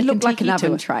tray. It looked like an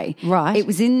oven tray, right? It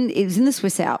was in the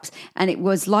Swiss Alps, and it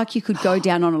was like you could go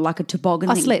down on like a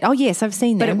toboggan. Sled. Oh yes, I've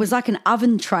seen that. But it was like an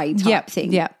oven tray type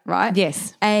thing, right?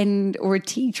 Yes, or a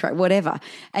tea tray, whatever.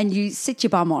 And you sit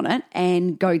your bum on it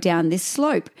and go down this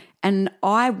slope. And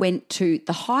I went to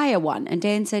the higher one, and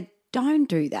Dan said, "Don't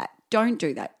do that. Don't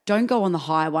do that. Don't go on the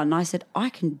higher one." And I said, "I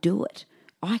can do it.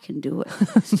 I can do it."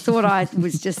 Thought I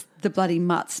was just the bloody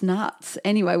mutts nuts.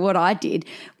 Anyway, what I did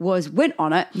was went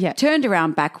on it, turned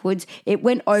around backwards. It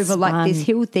went over like this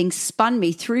hill thing, spun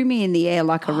me, threw me in the air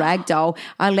like a rag doll.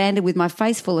 I landed with my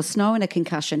face full of snow and a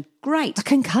concussion. Great. A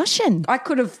concussion? I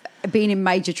could have been in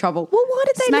major trouble. Well, why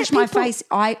did they smash my people face?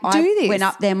 I do this? went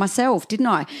up there myself, didn't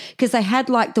I? Because they had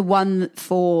like the one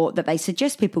that they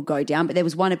suggest people go down, but there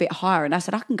was one a bit higher, and I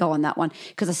said I can go on that one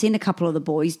because I seen a couple of the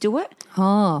boys do it.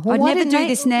 Oh, well, I'd never do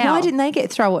this now. Why didn't they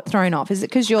get thrown off? Is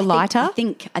it because you're lighter? I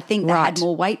think they had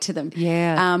more weight to them.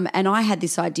 Yeah. And I had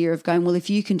this idea of going, well, if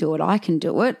you can do it, I can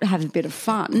do it. Have a bit of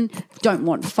fun. Don't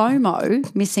want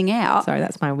FOMO, missing out. Sorry,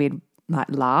 that's my weird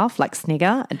laugh, like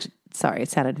snigger. Sorry, it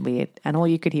sounded weird. And all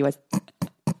you could hear was...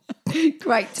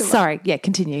 Great. Sorry,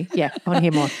 continue. Yeah, I want to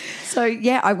hear more. So,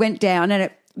 I went down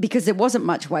and because there wasn't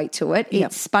much weight to it,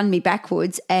 it spun me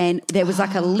backwards and there was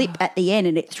like a lip at the end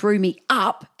and it threw me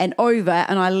up and over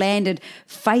and I landed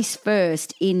face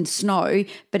first in snow,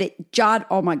 but it jarred.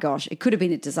 Oh, my gosh, it could have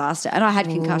been a disaster. And I had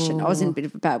concussion. I was in a bit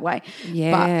of a bad way.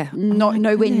 Yeah. But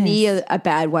nowhere near a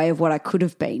bad way of what I could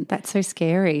have been. That's so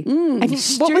scary. And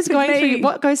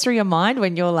what goes through your mind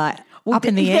when you're like... up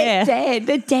in the air.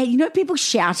 They're dead. People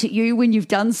shout at you when you've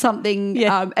done something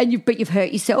but you've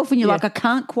hurt yourself and you're like, I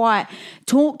can't quite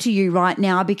talk to you right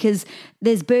now because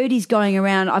there's birdies going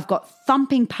around. I've got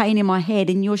thumping pain in my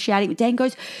head and you're shouting. Dan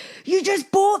goes, you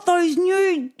just bought those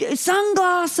new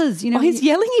sunglasses. He's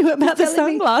yelling at you about the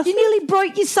sunglasses. You nearly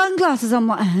broke your sunglasses. I'm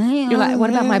like, hey. You're like, what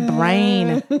about my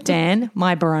brain, Dan?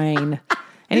 My brain.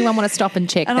 Anyone want to stop and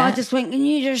check and that? I just went, can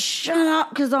you just shut up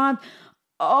because I'm...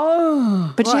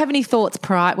 Oh. But do you have any thoughts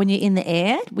prior when you're in the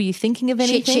air? Were you thinking of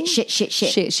anything?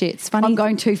 Shit. It's funny. I'm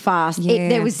going too fast. Yeah.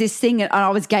 There was this thing and I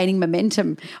was gaining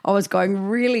momentum. I was going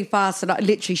really fast and I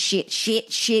literally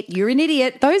shit. You're an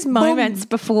idiot. Those moments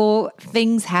before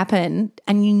things happen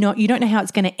and you don't know how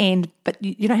it's going to end, but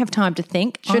you don't have time to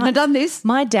think. Shouldn't have done this.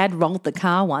 My dad rolled the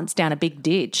car once down a big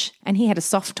ditch and he had a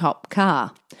soft top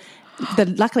car.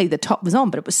 Luckily the top was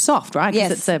on, but it was soft, right?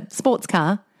 Because it's a sports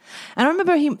car. And I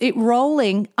remember it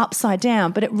rolling upside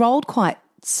down, but it rolled quite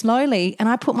slowly and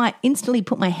I instantly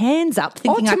put my hands up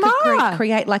thinking I could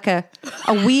create like a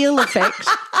wheel effect.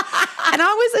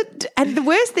 And the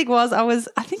worst thing was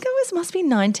I think I must be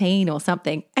 19 or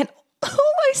something. And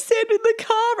all I said in the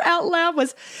car out loud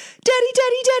was, Daddy,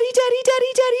 Daddy, Daddy, Daddy,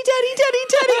 Daddy, Daddy, Daddy, Daddy,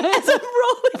 Daddy, as I'm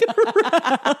rolling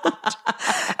around.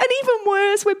 And even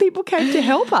worse, when people came to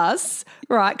help us,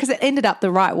 right, because it ended up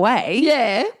the right way.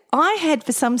 Yeah. I had,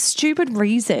 for some stupid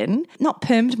reason, not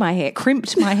permed my hair,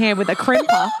 crimped my hair with a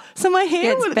crimper. So my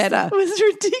hair was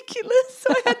ridiculous. So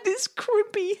I had this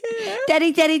crimpy hair.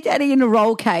 Daddy, Daddy, Daddy in a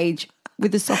roll cage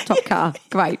with a soft top car.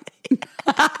 Great. And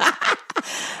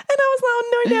I was like,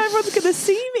 oh no, now everyone's going to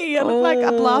see me. I look like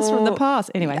a blast from the past.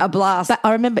 Anyway. A blast. But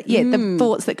I remember, the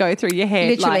thoughts that go through your head.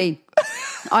 Literally.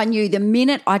 I knew the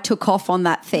minute I took off on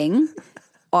that thing,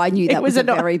 I knew that was a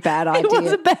very bad idea. It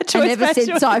was a bad choice. And ever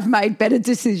since I've made better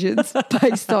decisions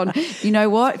based on, you know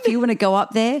what, if you want to go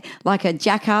up there like a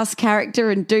jackass character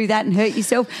and do that and hurt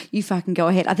yourself, you fucking go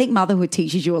ahead. I think motherhood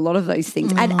teaches you a lot of those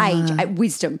things. And age,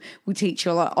 wisdom will teach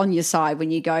you a lot on your side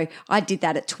when you go, I did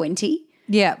that at 20.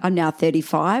 Yeah. I'm now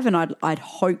 35 and I'd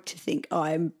hope to think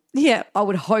I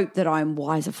would hope that I'm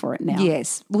wiser for it now.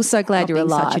 Yes. Well, so glad you're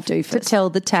alive such a doofus to tell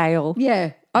the tale.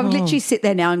 Yeah. I would literally sit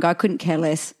there now and go, I couldn't care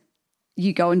less.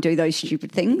 you go and do those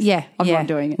stupid things. Yeah. I'm not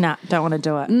doing it. No, don't want to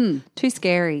do it. Too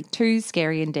scary. Too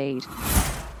scary indeed.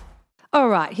 All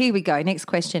right, here we go. Next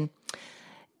question.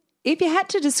 If you had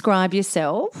to describe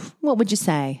yourself, what would you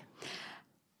say?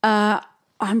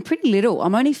 I'm pretty little.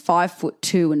 I'm only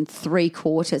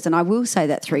 5'2"3/4, and I will say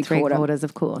that 3/4. 3/4,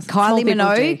 of course. Kylie Small people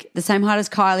Minogue, do. the same height as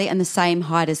Kylie and the same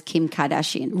height as Kim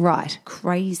Kardashian. Right.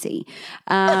 Crazy.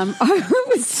 I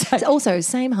would say It's also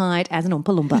same height as an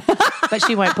Oompa Loompa. But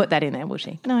she won't put that in there, will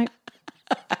she? No.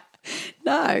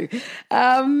 no.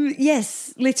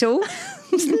 Yes, little.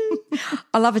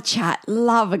 I love a chat.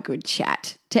 Love a good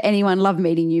chat. To anyone, love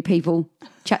meeting new people.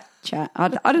 Chat. I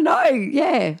don't know.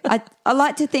 Yeah. I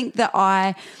like to think that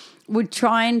I would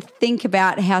try and think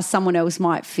about how someone else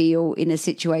might feel in a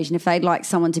situation. If they'd like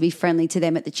someone to be friendly to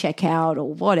them at the checkout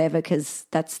or whatever, because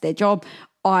that's their job,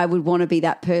 I would want to be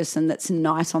that person that's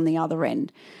nice on the other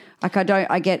end. Like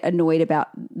I get annoyed about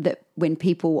that when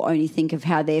people only think of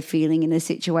how they're feeling in a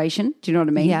situation. Do you know what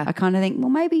I mean? Yeah. I kind of think, well,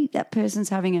 maybe that person's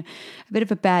having a bit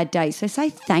of a bad day. So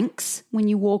say thanks when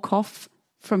you walk off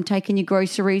from taking your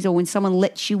groceries, or when someone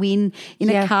lets you in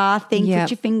a car thing,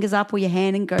 put your fingers up or your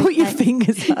hand and go. Put your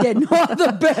fingers up. Yeah, not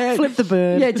the bird. Flip the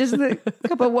bird. Yeah, just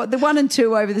the 1 and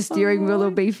 2 over the steering wheel will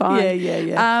be fine.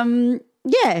 Yeah.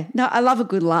 Yeah, no, I love a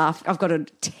good laugh. I've got a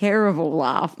terrible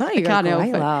laugh. No, I you can't got a help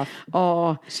great it. laugh.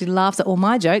 Oh, She laughs at all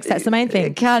my jokes. That's the main I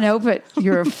thing. can't help it.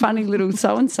 You're a funny little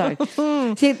so-and-so.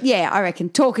 So, yeah, I reckon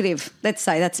talkative. Let's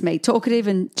say that's me. Talkative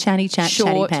and Chatty chat, short.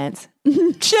 chatty pants.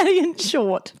 Chatty and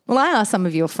short. Well, I asked some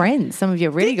of your friends, some of your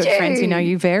really Did good friends who you? know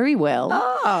you very well,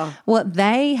 Oh, what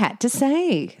they had to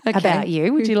say Okay. about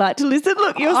you. Would you like to listen?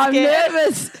 Look, you're I'm scared.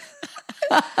 nervous.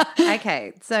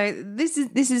 Okay, so this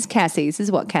is Cassie. This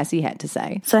is what Cassie had to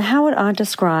say. So how would I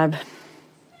describe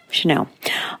Shanelle?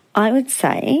 I would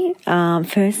say,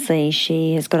 firstly,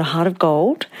 she has got a heart of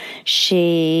gold.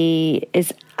 She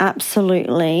is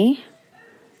absolutely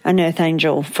an earth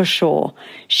angel for sure.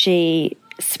 She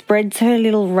spreads her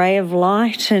little ray of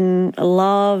light and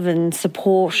love and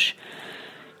support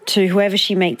to whoever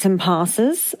she meets and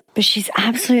passes. But she's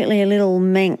absolutely a little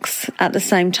minx at the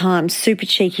same time, super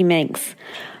cheeky minx,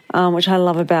 which I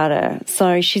love about her.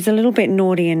 So she's a little bit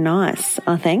naughty and nice,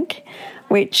 I think,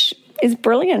 which is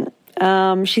brilliant.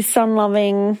 She's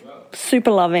sun-loving,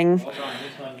 super loving,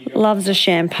 loves a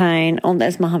champagne. Oh,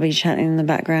 there's my hubby chatting in the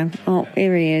background. Oh,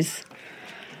 here he is.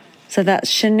 So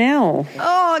that's Shanelle.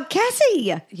 Oh,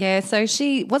 Cassie. Yeah, so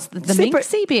she, what's the Slip her-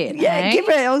 minxy bit? Yeah, eh? give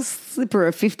her. I'll slip her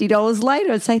a $50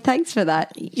 later and say thanks for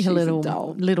that. She's a a little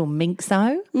doll.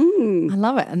 minxo. I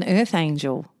love it. An earth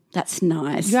angel. That's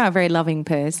nice. You are a very loving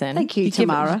person. Thank you,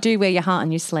 Tamara. You do wear your heart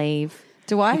on your sleeve.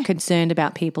 Do I? You're concerned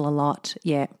about people a lot.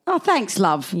 Yeah. Oh, thanks,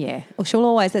 love. Yeah. Well, she'll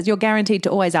always, you're guaranteed to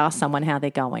always ask someone how they're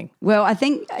going. Well, I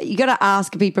think you got to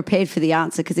ask and be prepared for the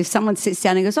answer, because if someone sits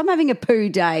down and goes, I'm having a poo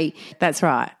day, That's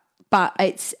right. but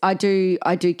I do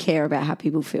care about how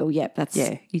people feel. Yep, that's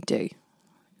Yeah, you do.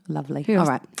 Lovely. else? All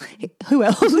right. Who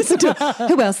else? Listen to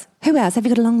who else? Who else? Have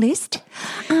you got a long list?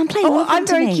 Play Oh, I'm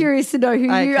very curious to know who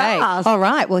you asked. All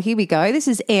right. Well, here we go. This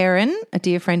is Erin, a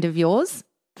dear friend of yours.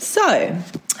 So,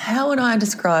 how would I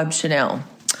describe Shanelle?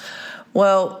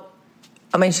 Well,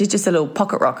 I mean, she's just a little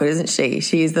pocket rocket, isn't she?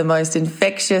 She is the most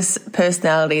infectious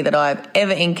personality that I've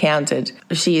ever encountered.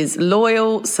 She is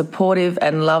loyal, supportive,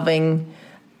 and loving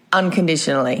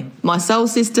unconditionally. My soul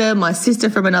sister, my sister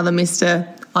from another mister.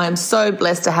 I am so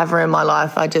blessed to have her in my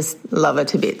life. I just love her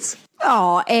to bits.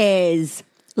 Oh, Ez.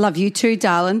 Love you too,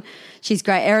 darling. She's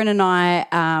great. Erin and I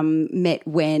met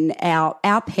when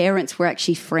our parents were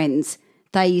actually friends.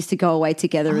 They used to go away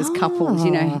together as couples,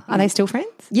 you know. Are they still friends?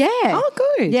 Yeah. Oh,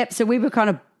 good. Yep. So we were kind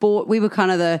of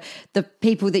the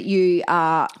people that you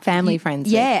are Family friends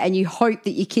with. Yeah, and you hope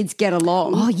that your kids get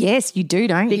along. Oh, yes, you do,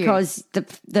 don't you? because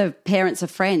the parents are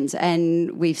friends,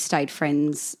 and we've stayed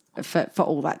friends for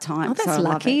all that time. Oh, that's so I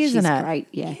love lucky, it. isn't She's it? great,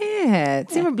 yeah. Yeah.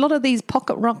 It's a lot of these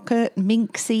pocket rocket,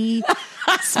 minxy,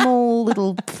 small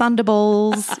little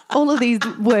thunderballs, all of these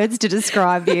words to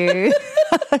describe you.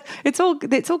 It's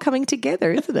all coming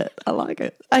together, isn't it? I like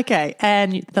it. Okay.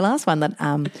 And the last one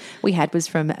that we had was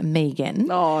from Megan.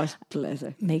 Oh, bless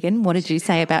her. Megan, what did you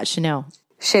say about Shanelle?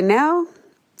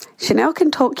 Shanelle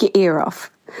can talk your ear off,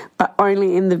 but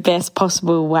only in the best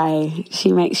possible way.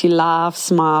 She makes you laugh,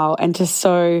 smile, and just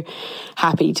so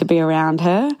happy to be around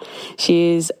her.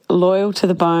 She is loyal to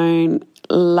the bone,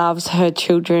 loves her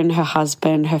children, her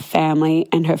husband, her family,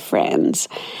 and her friends,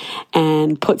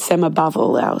 and puts them above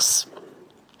all else.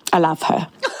 I love her.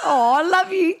 Oh, I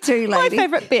love you too, lady. My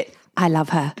favourite bit. I love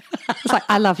her. It's like,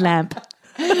 I love lamp.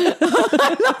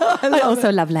 I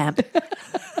also love lamp.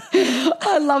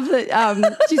 I love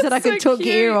that. She said I could talk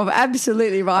your ear off.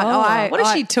 Absolutely right. What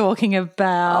is she talking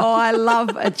about? Oh, I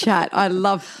love a chat.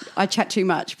 I chat too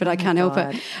much, but I can't help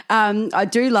it. I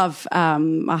do love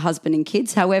my husband and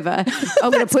kids. However,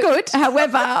 I'm going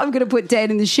to put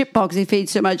Dan in the shit box if he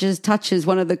so much as touches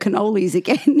one of the cannolis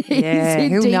again. Yeah,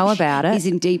 he'll know about it. He's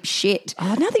in deep shit.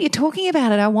 Oh, now that you're talking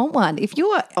about it, I want one. If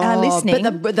you're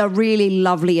listening. But the really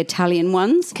lovely Italian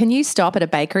ones. Can you stop at a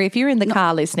bakery? If you're in the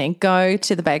car listening, go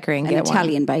to the bakery and get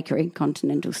Italian bakery,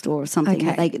 Continental Store or something.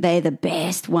 Okay. They're the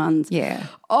best ones. Yeah.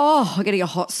 Oh, I'm getting a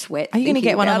hot sweat. Are you going to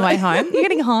get one on the way home? You're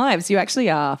getting hives. You actually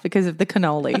are because of the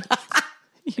cannoli.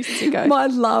 You sicko. My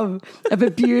love of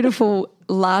a beautiful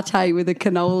latte with a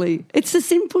cannoli. It's the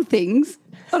simple things.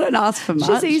 I don't ask for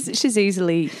much. She's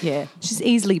easily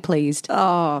pleased.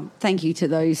 Oh, thank you to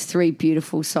those three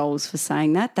beautiful souls for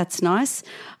saying that. That's nice.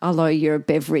 I'll owe you a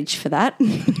beverage for that.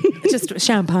 Just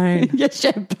champagne. Yeah,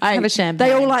 champagne. Have a champagne.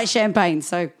 They all like champagne,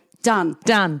 so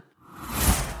done.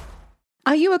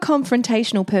 Are you a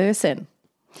confrontational person?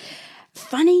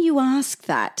 Funny you ask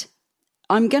that.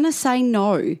 I'm going to say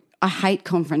no. I hate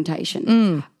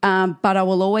confrontation, but I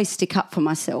will always stick up for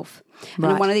myself. And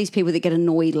I'm one of these people that get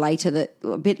annoyed later, that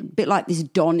a bit like this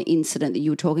Don incident that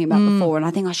you were talking about before, and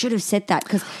I think I should have said that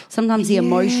because sometimes the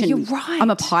emotion. You're right.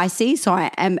 I'm a Pisces, so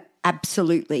I am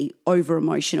absolutely over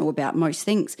emotional about most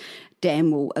things.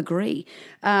 Dan will agree,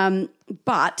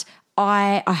 but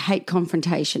I hate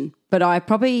confrontation. But I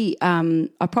probably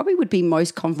would be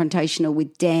most confrontational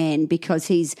with Dan because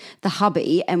he's the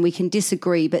hubby and we can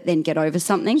disagree but then get over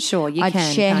something. Sure, you I'd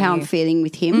can. share how you? I'm feeling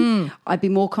with him. I'd be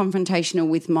more confrontational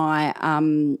with my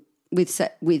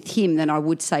with him than I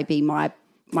would say be my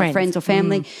friends or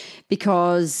family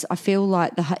because I feel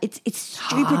like it's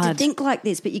stupid to think like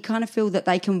this, but you kind of feel that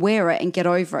they can wear it and get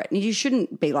over it. And you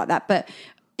shouldn't be like that, but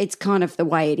it's kind of the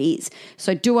way it is.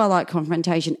 So do I like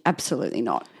confrontation? Absolutely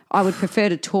not. I would prefer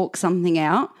to talk something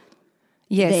out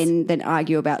than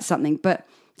argue about something. But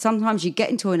sometimes you get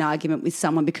into an argument with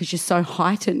someone because you're so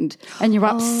heightened and you're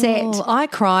upset. I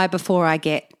cry before I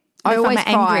get I always I'm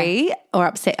angry or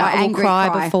upset. I will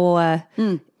cry before.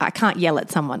 I can't yell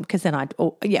at someone because then I'd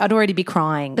already be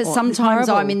crying. But sometimes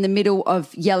I'm in the middle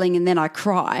of yelling and then I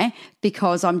cry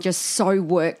because I'm just so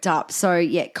worked up. So,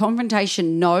 yeah,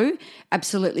 confrontation, no,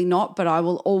 absolutely not. But I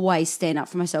will always stand up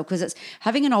for myself because it's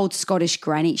having an old Scottish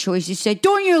granny. She always used to say,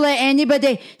 don't you let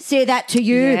anybody say that to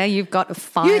you. Yeah, you've got a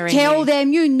fire You tell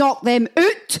them, you knock them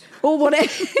out or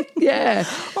whatever. Yeah.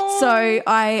 So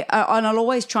I'll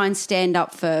always try and stand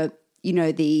up for, you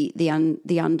know, the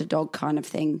underdog kind of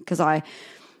thing because I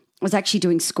was actually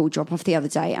doing school drop-off the other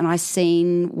day and I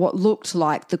seen what looked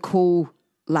like the cool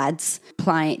lads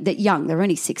playing, that young, they're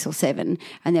only 6 or 7,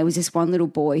 and there was this one little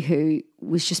boy who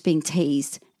was just being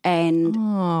teased and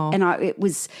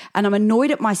I'm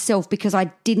annoyed at myself because I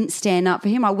didn't stand up for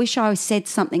him. I wish I said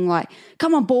something like,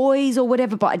 come on boys or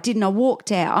whatever, but I didn't. I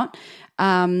walked out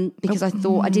because I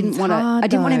thought I didn't want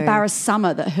to embarrass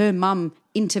Summer that her mum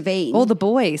intervened. Or the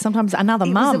boy, sometimes another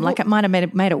mum, like it might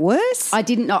have made it worse. I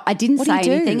didn't say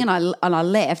anything and I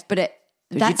left, but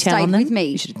that stayed with me.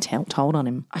 You should have told on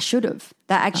him. I should have.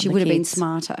 That actually would have been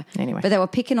smarter. Anyway. But they were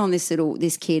picking on this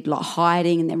kid, like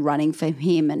hiding and then running from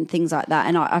him and things like that.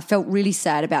 And I felt really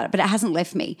sad about it, but it hasn't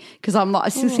left me because I'm like, I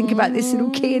still think about this little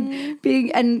kid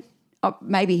being, and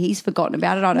maybe he's forgotten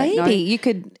about it. I don't know. Maybe you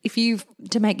could,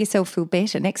 to make yourself feel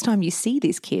better, next time you see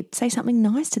this kid, say something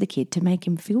nice to the kid to make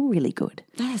him feel really good.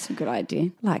 That's a good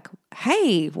idea. Like,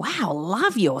 hey, wow,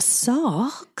 love your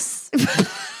socks.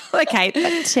 Okay,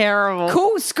 that's terrible.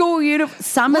 Cool school uniform.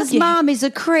 Summer's mum is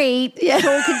a creep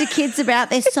talking to kids about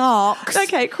their socks.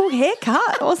 Okay, cool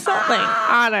haircut or something.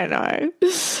 I don't know.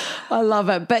 I love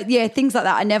it. But, yeah, things like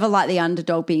that. I never like the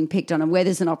underdog being picked on, and where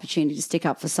there's an opportunity to stick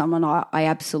up for someone, I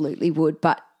absolutely would.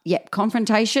 But, yeah,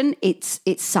 confrontation, it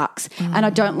sucks. And I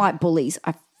don't like bullies.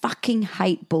 I fucking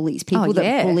hate bullies. People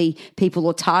that bully people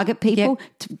or target people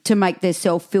to make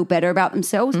themselves feel better about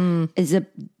themselves is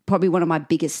probably one of my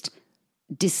biggest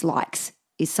dislikes,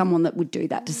 is someone that would do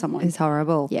that to someone. It's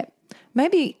horrible. Yep.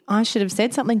 Maybe I should have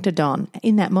said something to Don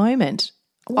in that moment.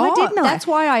 Why didn't I? That's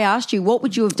why I asked you, what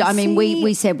would you have done? I mean,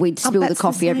 we said we'd spill the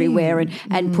coffee everywhere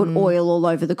and put oil all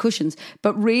over the cushions.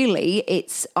 But really,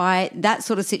 it's that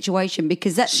sort of situation,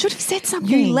 because that should have said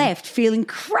something. You left feeling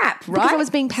crap, right? Because I was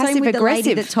being passive-aggressive. The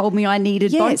lady that told me I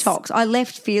needed Botox. I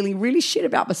left feeling really shit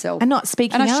about myself. And not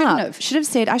speaking up. And I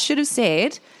should have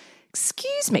said,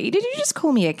 excuse me, did you just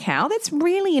call me a cow? That's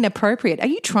really inappropriate. Are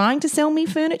you trying to sell me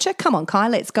furniture? Come on, Kai,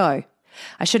 let's go.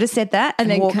 I should have said that and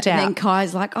walked out. And then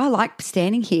Kai's like, I like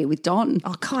standing here with Don.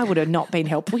 Oh, Kai would have not been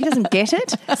helpful. He doesn't get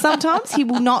it. Sometimes he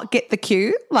will not get the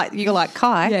cue. Like you're like,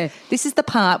 Kai, this is the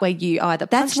part where you either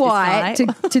punch That's why this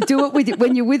guy to do it with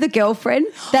when you're with a girlfriend,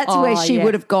 that's where she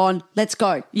would have gone, let's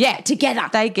go. Yeah. Together.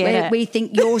 They get it. We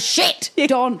think you're shit,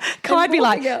 Don. Kai'd be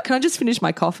like, can I just finish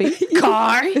my coffee?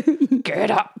 Kai,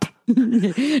 get up.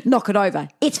 Knock it over.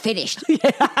 It's finished.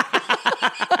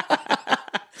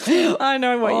 I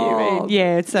know what you mean.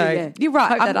 Yeah, so you're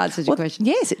right. Hope that answers your question.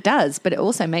 Yes, it does, but it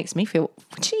also makes me feel,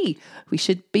 gee, we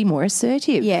should be more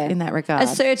assertive in that regard.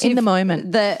 Assertive in the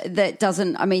moment. That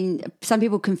doesn't, I mean, some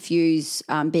people confuse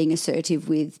being assertive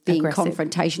with being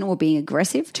confrontational or being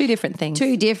aggressive. Two different things.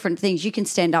 You can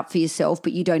stand up for yourself,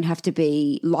 but you don't have to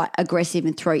be like aggressive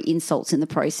and throw insults in the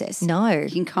process. No. You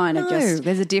can kind of just.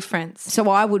 There's a difference. So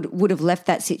I would have left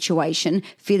that situation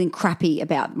feeling crappy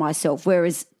about myself,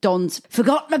 whereas Don's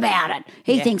forgotten about it.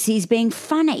 He thinks he's being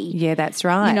funny. Yeah, that's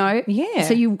right. You know? Yeah.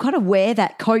 So you kind of wear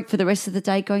that coat for the rest of the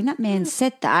day going, that man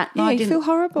said that. Yeah, you feel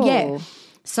horrible. Yeah.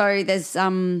 So there's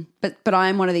but I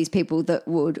am one of these people that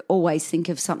would always think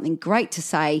of something great to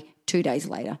say 2 days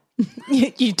later.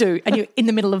 You do. And you're in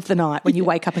the middle of the night when you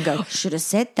wake up and go, should have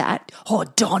said that. Oh,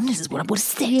 Don, this is what I would have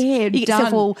said. Yeah, you get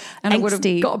yourself all and angsty. I would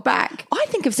have got back. I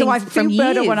think of so things I feel from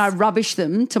better years. when I rubbish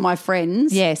them to my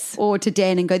friends. Yes. Or to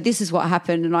Dan and go, this is what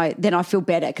happened. And then I feel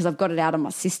better because I've got it out of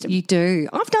my system. You do.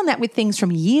 I've done that with things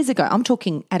from years ago. I'm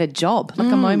talking at a job,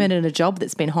 like a moment in a job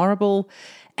that's been horrible.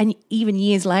 And even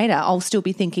years later, I'll still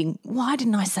be thinking, why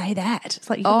didn't I say that? It's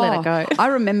like you can let it go. I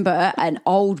remember an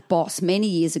old boss many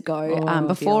years ago,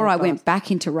 before I went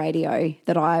back into radio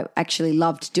that I actually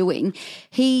loved doing,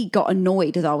 he got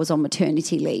annoyed that I was on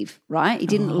maternity leave, right? He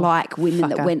didn't like women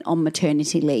that went on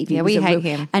maternity leave. Yeah, we hate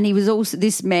him. And he was also,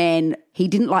 this man, he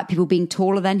didn't like people being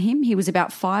taller than him. He was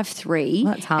about 5'3".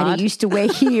 That's hard. And he used to wear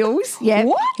heels. Yeah.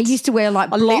 What? He used to wear like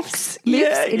blocks.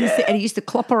 Yeah, and he used to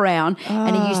clop around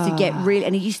and he used to get really,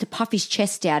 and he used to puff his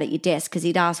chest out at your desk because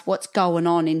he'd ask what's going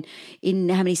on in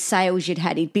how many sales you'd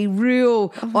had. He'd be real,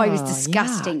 he was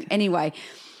disgusting. Yuck. Anyway,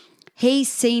 he's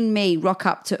seen me rock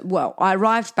up to, I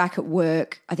arrived back at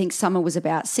work. I think Summer was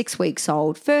about 6 weeks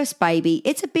old. First baby.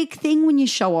 It's a big thing when you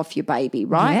show off your baby,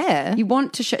 right? Yeah. You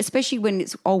want to show, especially when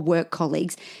it's old work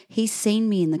colleagues. He's seen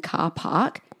me in the car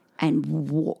park and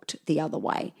walked the other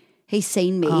way. He's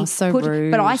seen me. Oh, so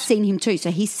rude. But I seen him too. So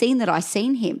he's seen that I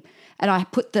seen him. And I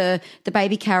put the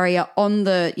baby carrier on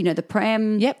the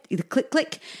pram, the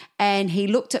click, and he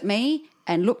looked at me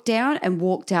and looked down and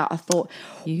walked out. I thought,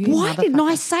 why didn't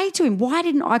I say to him? Why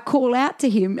didn't I call out to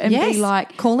him and be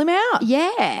like, call him out?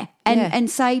 Yeah. And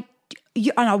say,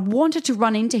 and I wanted to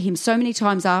run into him so many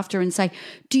times after and say,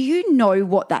 do you know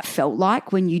what that felt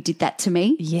like when you did that to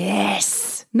me?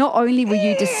 Yes. Not only were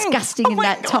you disgusting in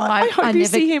that time, I hope you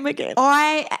see him again.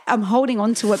 I am holding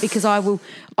on to it because I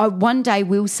one day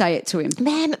will say it to him.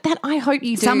 Man, that I hope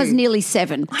you do. Summer's nearly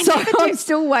 7, so I'm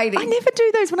still waiting. I never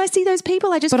do those. When I see those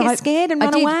people, I just get scared and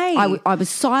run away. I was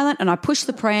silent and I pushed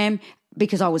the pram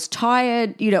because I was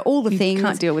tired, all the things.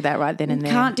 Can't deal with that right then and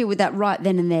there. Can't deal with that right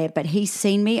then and there, but he's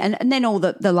seen me. And then all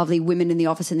the lovely women in the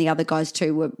office and the other guys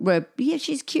too were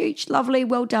she's cute, she's lovely,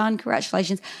 well done,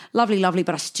 congratulations, lovely.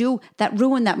 But I still, that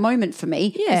ruined that moment for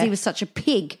me because he was such a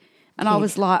pig. And I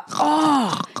was like,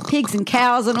 pigs and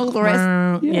cows and all the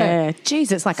rest. Yeah.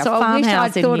 Jeez, it's like a farmhouse. So I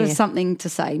wish I'd thought of here. something to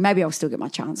say. Maybe I'll still get my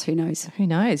chance. Who knows? Who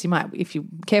knows? You might, if you're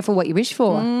careful what you wish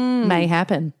for, may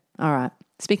happen. All right.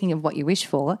 Speaking of what you wish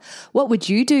for, what would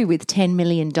you do with $10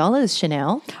 million,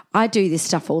 Shanelle? I do this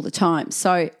stuff all the time.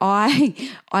 So I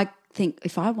think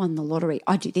if I won the lottery,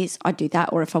 I'd do this, I'd do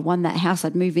that. Or if I won that house,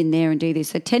 I'd move in there and do this.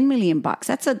 So $10 million,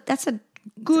 that's a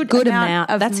good amount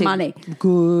of That's money. A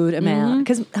good amount.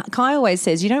 Because Kai always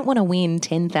says you don't want to win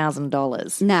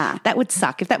 $10,000. Nah. That would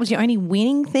suck. If that was your only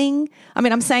winning thing. I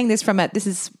mean, I'm saying this this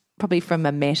is probably from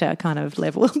a meta kind of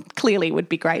level. Clearly it would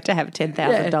be great to have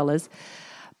 $10,000.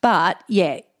 But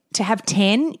to have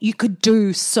 10, you could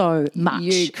do so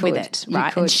much with it,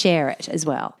 right? And share it as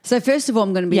well. So first of all,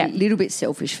 I'm going to be a little bit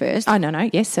selfish first. Oh, no.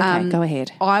 Yes, okay. Go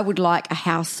ahead. I would like a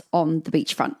house on the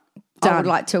beachfront. I would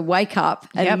like to wake up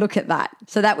and look at that.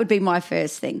 So that would be my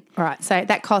first thing. All right. So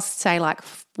that costs, say, like,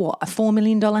 what, a $4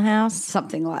 million house?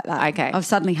 Something like that. Okay. I've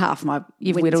suddenly half my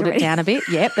You've whittled it down a bit.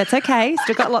 Yep, that's okay.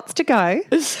 Still got lots to go.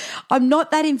 I'm not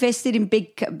that invested in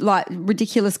big, like,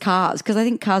 ridiculous cars because I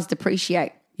think cars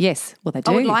depreciate. Yes, well, they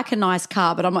do. I would like a nice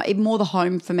car, but I'm more the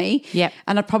home for me. Yep.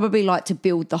 And I'd probably like to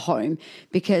build the home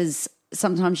because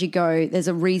sometimes you go, there's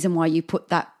a reason why you put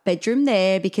that bedroom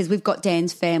there, because we've got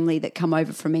Dan's family that come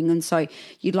over from England, so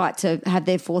you'd like to have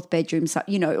their fourth bedroom, so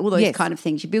all those kind of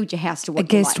things. You build your house to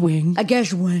what you like. A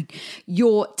guest wing.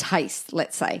 Your taste,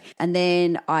 let's say. And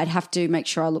then I'd have to make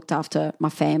sure I looked after my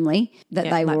family, that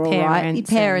they were all right. Your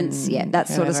parents, that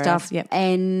sort of stuff. Yep.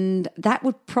 And that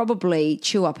would probably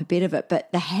chew up a bit of it.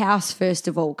 But the house, first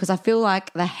of all, because I feel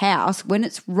like the house, when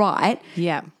it's right,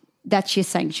 that's your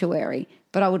sanctuary.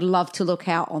 But I would love to look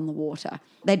out on the water.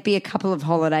 There'd be a couple of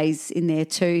holidays in there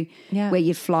too, where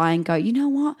you'd fly and go, you know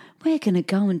what, we're going to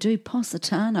go and do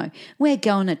Positano. We're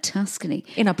going to Tuscany.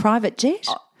 In a private jet?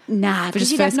 Nah,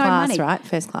 because you'd have no class, money. Right?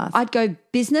 First class. I'd go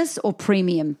business or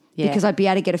premium because I'd be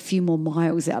able to get a few more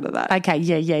miles out of that. Okay,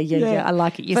 yeah. I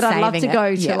like it. You're but I'd love to saving go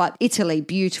it. to like Italy,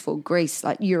 beautiful, Greece,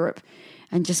 like Europe,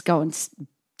 and just go and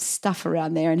stuff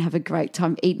around there and have a great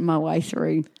time eating my way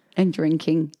through and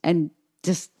drinking and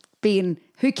just being,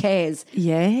 who cares?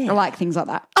 Yeah. I like things like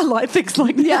that. I like things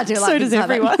like that. Yeah, I do like so things does like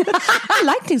everyone. that. I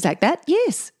like things like that,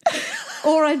 yes.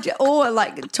 Or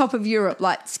like top of Europe,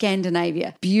 like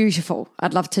Scandinavia. Beautiful.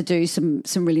 I'd love to do some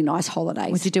really nice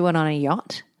holidays. Would you do it on a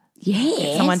yacht?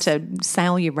 Yes. Someone to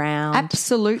sail you around?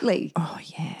 Absolutely. Oh,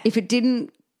 yeah. If it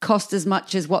didn't cost as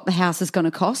much as what the house is going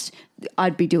to cost,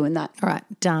 I'd be doing that. All right,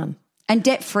 done. And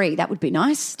debt-free, that would be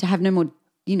nice to have no more,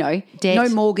 debt. No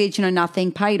mortgage,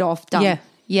 nothing, paid off, done.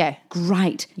 Yeah.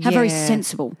 Great. How very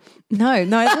sensible. No.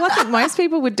 Well, I think most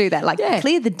people would do that. Like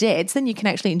clear the debts, then you can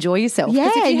actually enjoy yourself.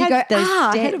 Yeah, if you go,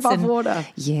 those head debts above water.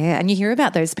 Yeah, and you hear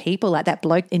about those people like that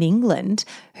bloke in England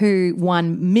who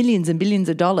won millions and billions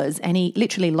of dollars, and he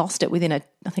literally lost it within a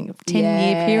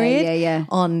 10-year period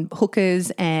on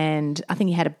hookers, and I think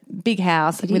he had a big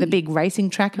house with a big racing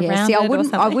track around see,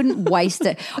 it. I wouldn't waste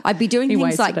it. I'd be doing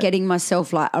things like getting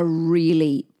myself like a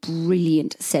really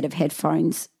brilliant set of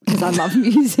headphones because I love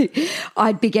music.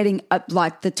 I'd be getting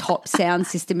like the top sound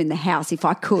system in the house if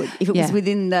I could, if it was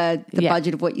within the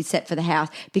budget of what you set for the house,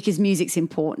 because music's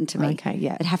important to me. Okay,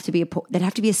 yeah. There'd have to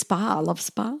be a spa. I love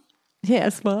spa. Yeah,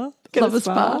 a spa. Love a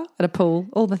spa. And a pool,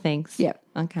 all the things. Yeah.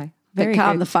 Okay. But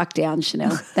calm the fuck down,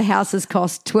 Shanelle. The house has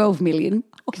cost $12 million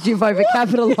because you've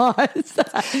overcapitalised.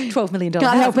 $12 million.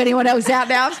 Can't help anyone else out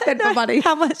now. I've spent my money.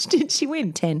 How much did she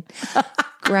win? 10.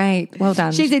 Great. Well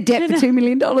done. She's in debt for $2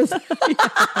 million.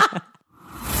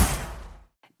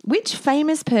 Which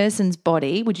famous person's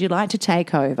body would you like to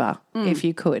take over if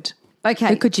you could? Okay.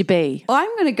 Who could you be? I'm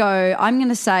going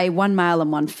to say one male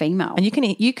and one female. And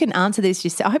you can answer this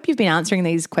yourself. I hope you've been answering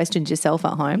these questions yourself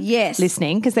at home. Yes.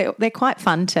 Listening, because they're quite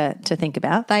fun to think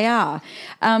about. They are.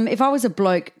 If I was a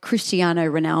bloke, Cristiano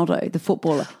Ronaldo, the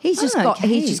footballer, he's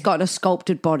just got a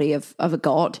sculpted body of a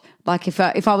god. Like if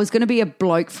I was going to be a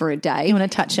bloke for a day. You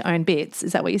want to touch your own bits,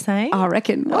 is that what you're saying? I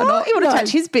reckon. Why not? You want to touch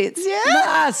his bits,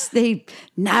 yeah?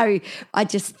 No, I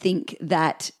just think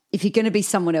that if you're going to be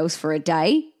someone else for a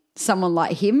day, someone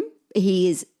like him, he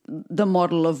is the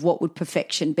model of what would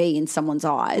perfection be in someone's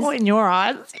eyes. What in your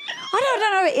eyes? I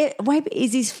don't know.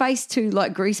 Is his face too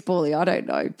like greasebally? I don't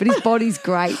know. But his body's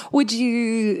great. Would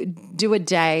you do a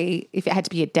day, if it had to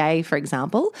be a day, for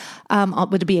example,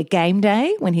 would it be a game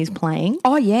day when he's playing?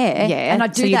 Oh, yeah. Yeah. And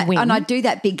I'd do that. And I'd do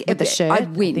that big. With the shirt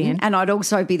I'd win. at the end. And I'd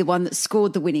also be the one that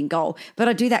scored the winning goal. But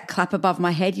I'd do that clap above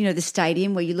my head, the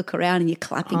stadium where you look around and you're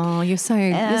clapping. Oh, you're so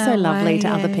lovely to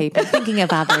other people, thinking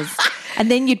of others. And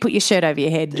then you'd put your shirt over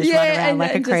your head and just run around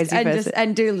like a crazy person.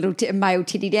 And do a little male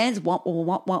titty dance, wah,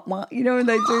 wah, wah, wah, when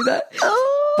they do that.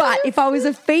 But if I was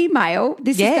a female,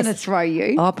 this is going to throw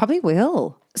you. Oh, probably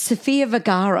will. Sofia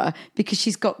Vergara, because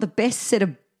she's got the best set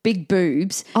of big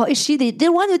boobs. Oh, is she the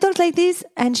one who talks like this?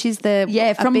 And she's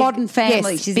from Modern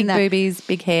Family. Yes, she's big in that. Boobies,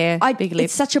 big hair, big lips.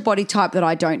 It's such a body type that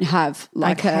I don't have,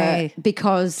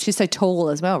 because she's so tall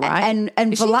as well, right?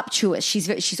 And voluptuous.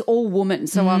 She's all woman.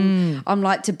 So I'm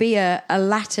like to be a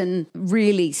Latin,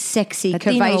 really sexy,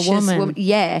 curvaceous woman.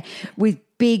 Yeah, with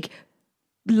big,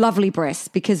 lovely breasts,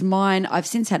 because mine, I've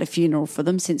since had a funeral for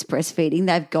them since breastfeeding.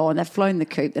 They've flown the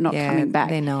coop. They're not coming back.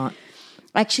 They're not.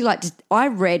 I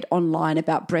read online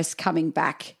about breasts coming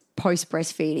back post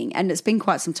breastfeeding, and it's been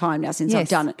quite some time now since I've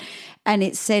done it. And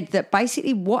it said that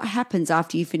basically what happens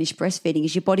after you finish breastfeeding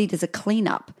is your body does a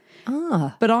cleanup.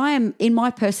 But I am, in my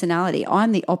personality,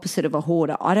 I'm the opposite of a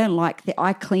hoarder. I don't like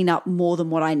I clean up more than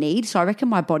what I need. So I reckon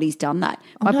my body's done that.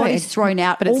 My body's thrown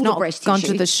out, but all it's not the breast gone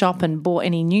tissue. to the shop and bought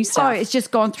any new stuff. Oh, it's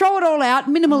just gone, throw it all out,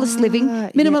 minimalist living,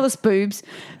 minimalist boobs,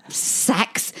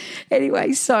 sacks.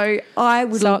 Anyway, so I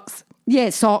would socks.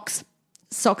 Yeah, socks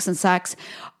and sacks.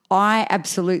 I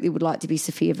absolutely would like to be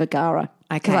Sofia Vergara.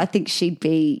 Because I think she'd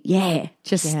be,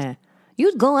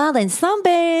 You'd go out and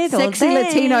sunbathe. Sexy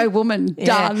Latino woman,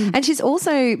 done. And she's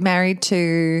also married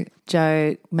to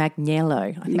Joe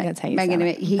Manganiello. I think that's how you say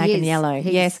it. He Manganiello.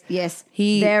 is. Yes.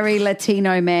 Very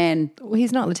Latino man. Well,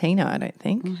 he's not Latino, I don't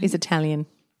think. Mm-hmm. He's Italian.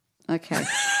 Okay.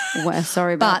 Well,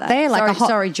 sorry about but that. They're like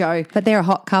sorry, Joe. But they're a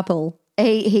hot couple.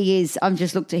 He is. I've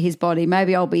just looked at his body.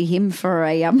 Maybe I'll be him for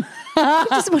a I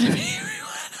just want to be.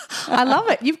 I love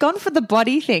it. You've gone for the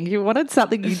body thing. You wanted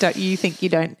something you think you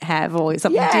don't have or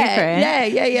something different. Yeah.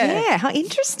 Yeah, how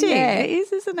interesting. Yeah. It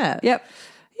is, isn't it? Yep.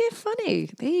 Yeah, funny.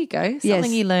 There you go.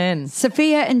 Something you learn.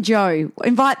 Sophia and Joe,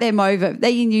 invite them over.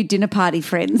 They're your new dinner party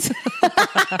friends.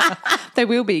 They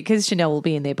will be because Shanelle will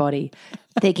be in their body,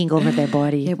 taking over their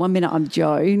body. Yeah, 1 minute I'm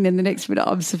Joe and then the next minute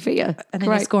I'm Sophia. And then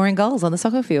you're scoring goals on the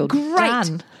soccer field. Great.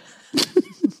 Done.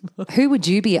 Who would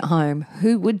you be at home?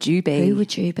 Who would you be? Who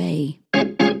would you be?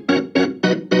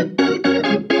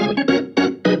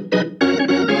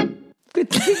 Good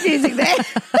music there.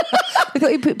 We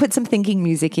thought you put some thinking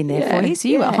music in there for you, so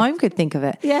you at home could think of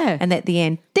it. Yeah. And at the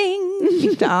end, ding, you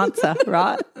have to answer,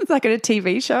 right? It's like at a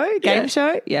TV show, game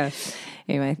show. Yeah.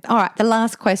 Anyway, all right, the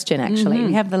last question, actually.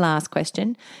 We have the last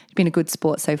question. You've been a good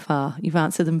sport so far. You've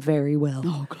answered them very well.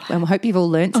 Oh, God. And I hope you've all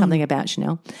learned something about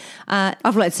Shanelle.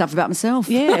 I've learned stuff about myself.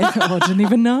 Yeah. I didn't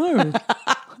even know.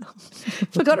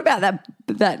 Forgot about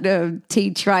that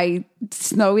tea tray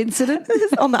snow incident.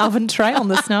 On the oven tray on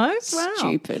the snow. Wow.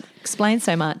 Stupid. Explains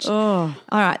so much. Oh.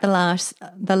 All right, the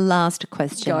last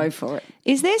question. Go for it.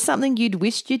 Is there something you'd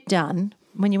wished you'd done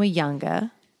when you were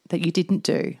younger that you didn't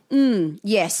do?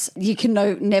 Yes. You can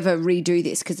never redo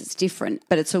this because it's different,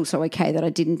 but it's also okay that I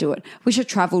didn't do it. Wish I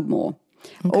travelled more.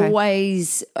 Okay.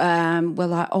 Always,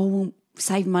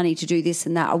 save money to do this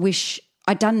and that. I wish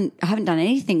I haven't done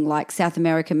anything like South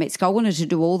America, Mexico. I wanted to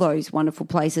do all those wonderful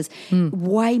places,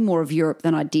 way more of Europe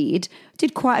than I did.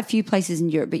 Did quite a few places in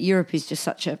Europe, but Europe is just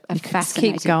such a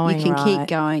fascinating. Keep going, you can keep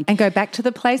going and go back to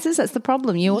the places. That's the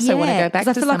problem. You also want to go back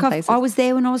to some places. I was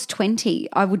there when I was 20.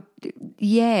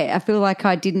 I feel like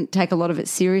I didn't take a lot of it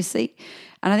seriously.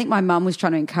 And I think my mum was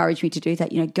trying to encourage me to do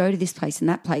that, go to this place and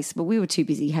that place. But we were too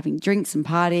busy having drinks and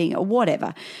partying or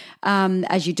whatever,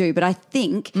 as you do. But I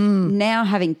think now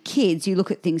having kids, you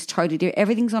look at things totally different.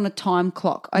 Everything's on a time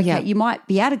clock. Okay, you might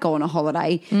be able to go on a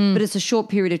holiday, but it's a short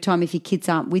period of time if your kids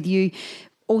aren't with you.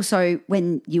 Also,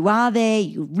 when you are there,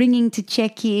 you're ringing to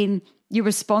check in. Your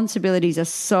responsibilities are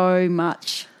so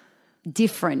much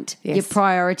different. Yes. Your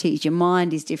priorities, your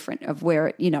mind is different of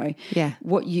where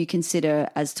what you consider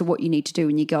as to what you need to do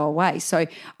when you go away. So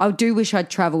I do wish I'd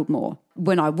travelled more.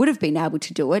 When I would have been able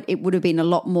to do it, it would have been a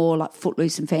lot more like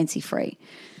footloose and fancy free.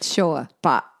 Sure.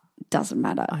 But it doesn't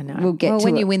matter. I know. We'll get to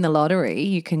when it. you win the lottery,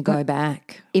 you can go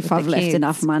back. If I've left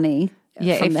enough money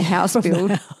from the house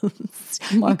build.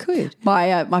 You could.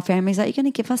 My family's like, you're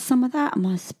going to give us some of that? And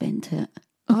I spent it.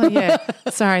 Oh, yeah.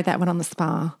 Sorry, that went on the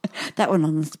spa. That went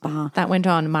on the spa. That went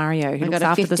on Mario, who looks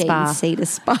after the spa. I got a 15-seater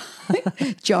spa.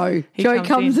 Joe. Joe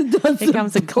comes and does He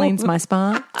comes and cleans my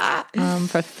spa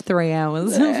for 3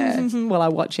 hours while I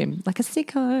watch him like a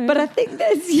sicko. But I think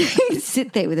you can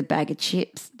sit there with a bag of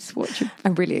chips, just watch him.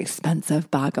 A really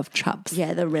expensive bag of chips.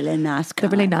 Yeah, the really nice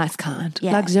kind. The really nice kind.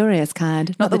 Yeah. Luxurious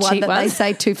kind. Not the one cheap that ones. they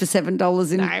say 2 for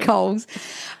 $7 in Coles.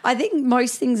 I think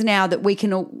most things now that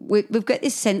we've got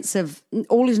this sense of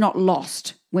all is not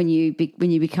lost when you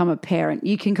become a parent.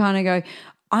 You can kind of go,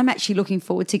 I'm actually looking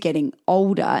forward to getting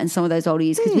older and some of those older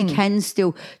years because we can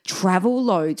still travel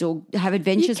loads or have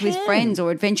adventures with friends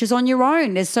or adventures on your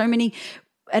own. There's so many,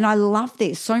 and I love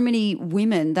this, so many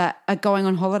women that are going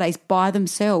on holidays by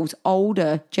themselves,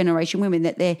 older generation women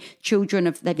that their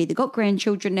children they've either got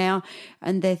grandchildren now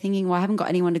and they're thinking, well, I haven't got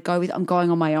anyone to go with. I'm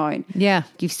going on my own. Yeah.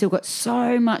 You've still got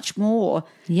so much more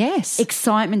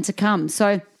excitement to come.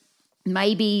 So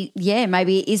maybe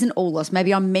it isn't all lost.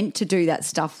 Maybe I'm meant to do that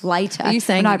stuff later. Are you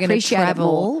saying you're going to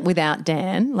travel without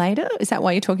Dan later? Is that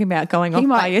why you're talking about going off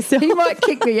by yourself? He might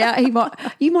kick me out.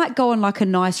 You might go on like a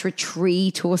nice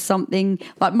retreat or something.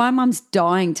 Like my mum's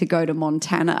dying to go to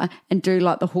Montana and do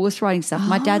like the horse riding stuff.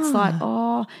 My dad's like,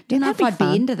 don't know if I'd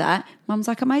be into that. Mum's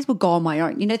like, I may as well go on my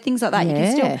own. Things like that. Yeah. You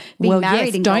can still be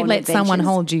married and go don't on let someone adventures.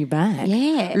 hold you back.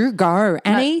 Yeah. You go.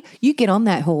 Annie, you get on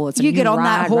that horse. You get on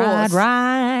that horse.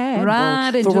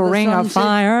 Ride into through the a ring of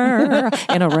sunset.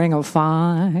 fire. In a ring of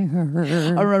fire.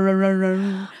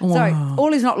 So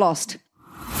all is not lost.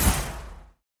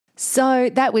 So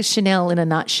that was Shanelle in a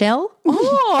nutshell.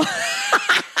 Oh,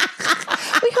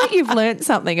 we hope you've learned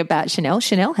something about Shanelle.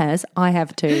 Shanelle has. I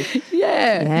have too.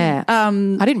 Yeah.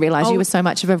 I didn't realise you were so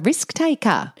much of a risk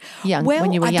taker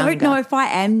when you were younger. I don't know if I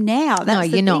am now. That's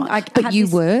you're not. But you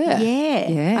were.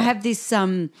 Yeah. I have this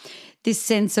this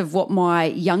sense of what my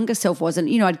younger self was. And,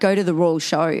 I'd go to the Royal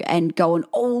Show and go on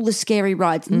all the scary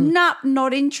rides.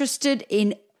 Not interested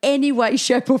in any way,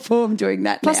 shape or form doing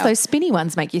that Plus now. those spinny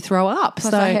ones make you throw up.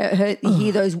 Plus so I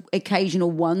hear those occasional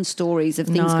one stories of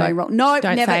things going wrong. No,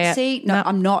 don't never. say it. See, no, No.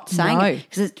 I'm not saying No, it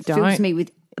because it don't. fills me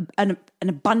with an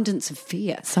abundance of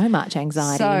fear. So much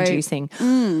anxiety inducing.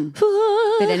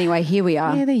 But anyway, here we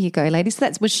are. Yeah, there you go, ladies. So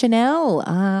that was Shanelle.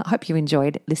 I hope you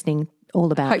enjoyed listening all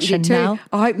about Hope you did Shanelle. too.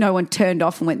 I hope no one turned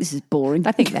off and went, this is boring.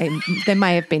 I think there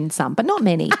may have been some, but not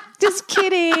many. Just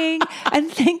kidding.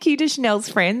 And thank you to Chanelle's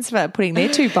friends for putting their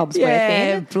 2 bobs worth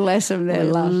in. Bless them. They're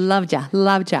loved.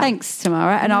 Loved ya. Thanks,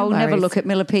 Tamara. And I'll never worries. look at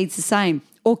millipedes the same.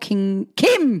 Or Kim.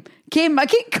 I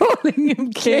keep calling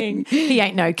him King. He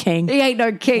ain't no king. He ain't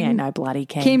no king. He ain't no bloody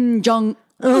king. Kim Jong.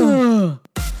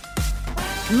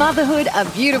 Motherhood, A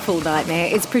Beautiful Nightmare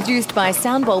is produced by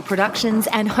Soundbowl Productions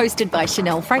and hosted by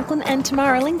Shanelle Franklin and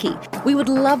Tamara Linky. We would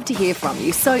love to hear from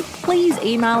you, so please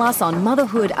email us on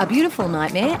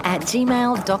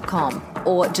motherhoodabeautifulnightmare@gmail.com.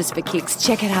 Or just for kicks,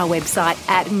 check out our website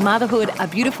at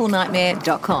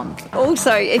motherhoodabeautifulnightmare.com.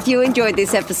 Also, if you enjoyed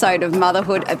this episode of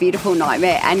Motherhood, A Beautiful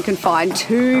Nightmare and can find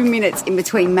 2 minutes in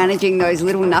between managing those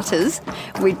little nutters,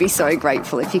 we'd be so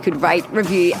grateful if you could rate,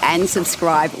 review and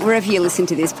subscribe wherever you listen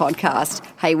to this podcast.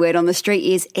 Hey, word on the street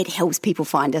is it helps people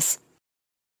find us.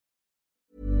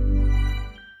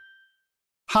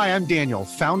 Hi, I'm Daniel,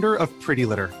 founder of Pretty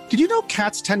Litter. Did you know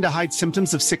cats tend to hide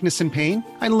symptoms of sickness and pain?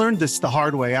 I learned this the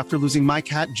hard way after losing my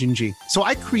cat, Gingy. So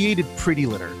I created Pretty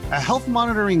Litter, a health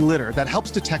monitoring litter that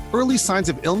helps detect early signs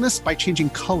of illness by changing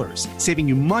colors, saving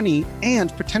you money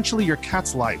and potentially your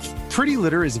cat's life. Pretty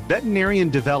Litter is veterinarian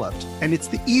developed, and it's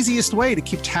the easiest way to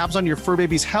keep tabs on your fur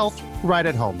baby's health right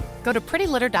at home. Go to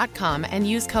prettylitter.com and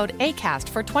use code ACAST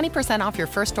for 20% off your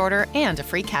first order and a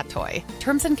free cat toy.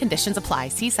 Terms and conditions apply.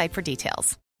 See site for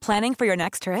details. Planning for your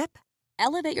next trip?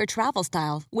 Elevate your travel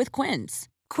style with Quince.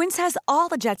 Quince has all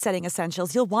the jet-setting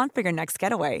essentials you'll want for your next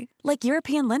getaway, like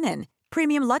European linen,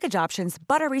 premium luggage options,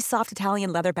 buttery soft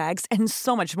Italian leather bags, and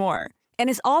so much more. And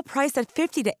is all priced at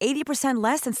 50 to 80%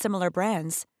 less than similar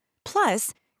brands.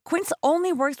 Plus, Quince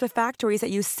only works with factories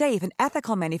that use safe and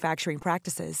ethical manufacturing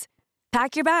practices.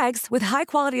 Pack your bags with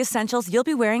high-quality essentials you'll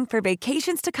be wearing for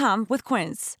vacations to come with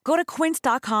Quince. Go to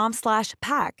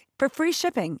quince.com/pack for free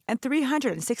shipping and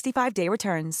 365-day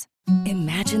returns.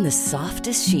 Imagine the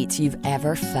softest sheets you've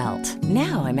ever felt.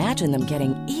 Now imagine them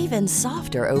getting even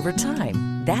softer over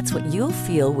time. That's what you'll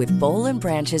feel with Boll &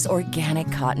 Branch's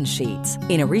organic cotton sheets.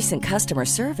 In a recent customer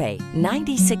survey,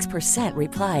 96%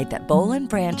 replied that Boll &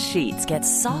 Branch sheets get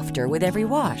softer with every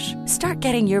wash. Start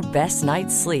getting your best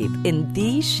night's sleep in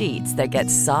these sheets that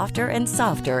get softer and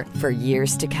softer for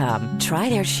years to come. Try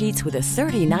their sheets with a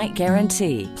 30-night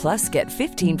guarantee. Plus, get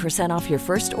 15% off your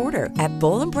first order at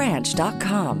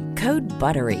bollandbranch.com. Code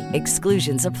BUTTERY.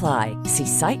 Exclusions apply. See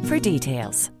site for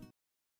details.